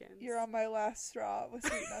Bowery, 3 seconds. You're on my last straw with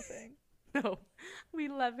Sweet Nothing. No, we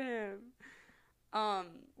love him.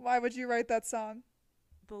 Why would you write that song?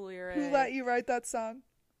 The lyric. Who let you write that song?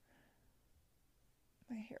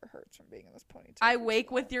 My hair hurts from being in this ponytail. I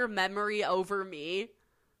wake with your memory over me.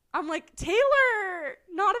 I'm like, Taylor,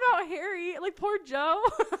 not about Harry. Like, poor Joe.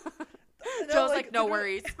 No, Joe's like, no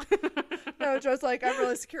worries. No, Joe's like, I'm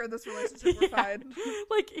really secure in this relationship. We're fine.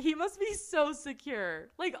 Like, he must be so secure.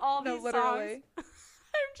 Like, all these songs.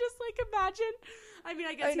 I'm just like, imagine. I mean,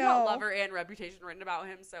 I guess he got Lover and Reputation written about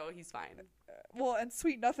him, so he's fine. Well, and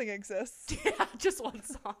Sweet Nothing exists. Yeah, just one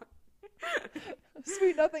song.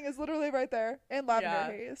 Sweet Nothing is literally right there. And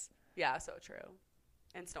Lavender Haze. Yeah, so true.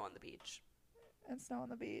 And Snow on the Beach. And Snow on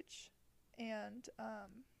the Beach. And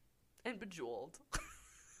Bejeweled.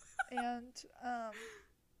 And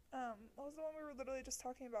what was the one we were literally just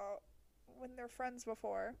talking about when they're friends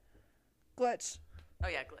before? Glitch. Oh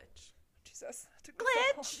yeah, Glitch. Jesus.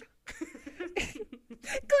 Glitch.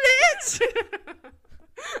 Glitch.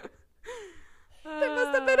 There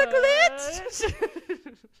must have been a glitch.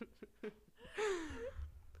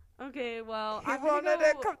 Okay, well, I wanted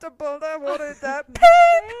it comfortable. I wanted that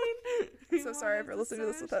pain. So sorry for listening to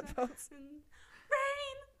this with headphones.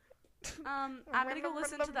 I'm gonna go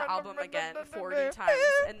listen to the album again 40 times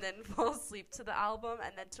and then fall asleep to the album,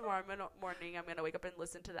 and then tomorrow morning I'm gonna wake up and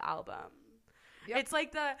listen to the album. Yep. It's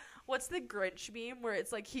like what's the Grinch meme where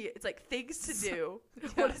it's like things to do. Yeah.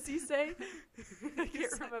 What does he say? I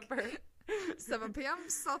can't remember. 7 p.m.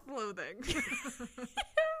 self-loathing.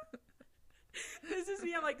 This is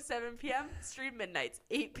me. I'm like 7 p.m. stream midnights,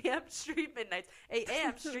 8 p.m. stream midnights, 8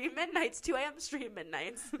 a.m. stream midnights, 2 a.m. stream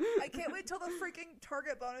midnights. I can't wait till the freaking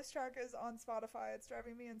Target bonus track is on Spotify. It's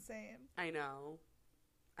driving me insane. I know.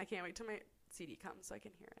 I can't wait till my CD comes so I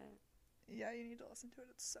can hear it. Yeah, you need to listen to it.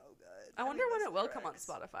 It's so good. I wonder when it will come on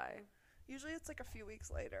Spotify. Usually it's like a few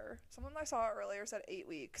weeks later. Someone I saw earlier said 8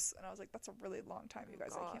 weeks, and I was like, that's a really long time, you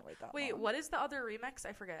guys. I can't wait that long. Wait, what is the other remix?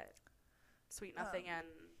 I forget. Sweet Nothing and...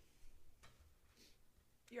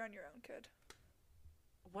 You're on Your Own, Kid.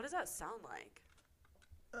 What does that sound like?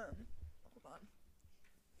 Hold on.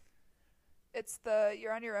 It's the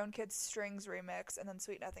You're on Your Own, Kid strings remix, and then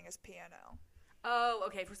Sweet Nothing is piano. Oh,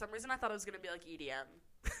 okay. For some reason, I thought it was going to be like EDM.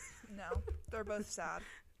 No, they're both sad.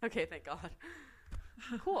 Okay, thank God.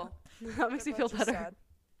 Cool. That makes me feel better. Sad.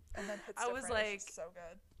 And then Hits Different was like, is so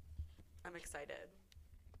good. I'm excited.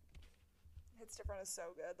 Hits Different is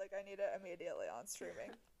so good. Like, I need it immediately on streaming.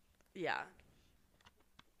 Yeah.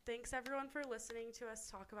 Thanks, everyone, for listening to us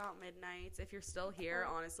talk about Midnights. If you're still here,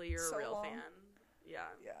 honestly, you're so a real fan. Yeah.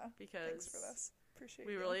 Yeah. Because thanks for this. Appreciate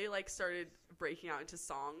we you. really, like, started breaking out into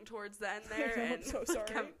song towards the end there. And I'm so sorry.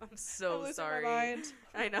 I'm so sorry. My mind.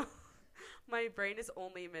 I know. My brain is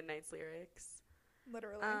only Midnights lyrics.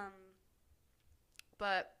 Literally.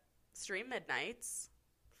 But stream Midnights.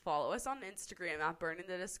 Follow us on Instagram at Burning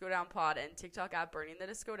the Disco Down Pod and TikTok at Burning the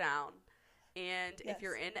Disco Down. And if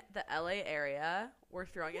you're in the LA area, we're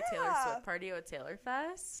throwing a Taylor Swift party at Taylor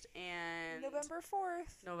Fest. And November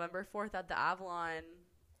 4th at the Avalon.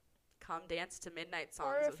 Come dance to Midnight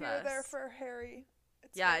songs with us. Or if you're there for Harry.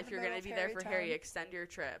 If you're going to be there for Harry, extend your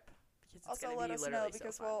trip. Because it's also, let us know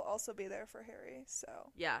because so we'll also be there for Harry.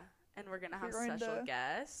 So yeah, and we're going to have special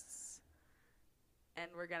guests. And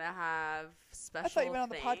we're going to have special things. I thought you meant on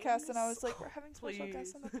the podcast, and I was like, we're having special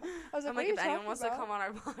guests on the podcast. I was like, I'm like, if anyone wants to come on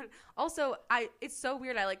our pod. Also, it's so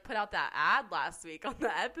weird. I, like, put out that ad last week on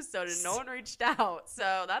the episode, and no one reached out.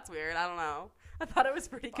 So that's weird. I don't know. I thought it was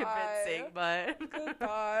pretty convincing, but...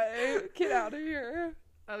 Goodbye. Get out of here.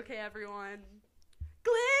 Okay, everyone.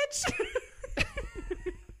 Glitch!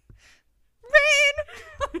 Rain!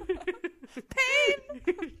 Pain!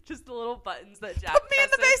 Just the little buttons that Jack Put me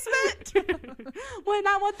presses. In the basement! When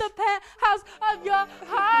I want the penthouse of your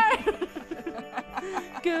heart.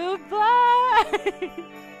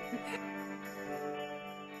 Goodbye!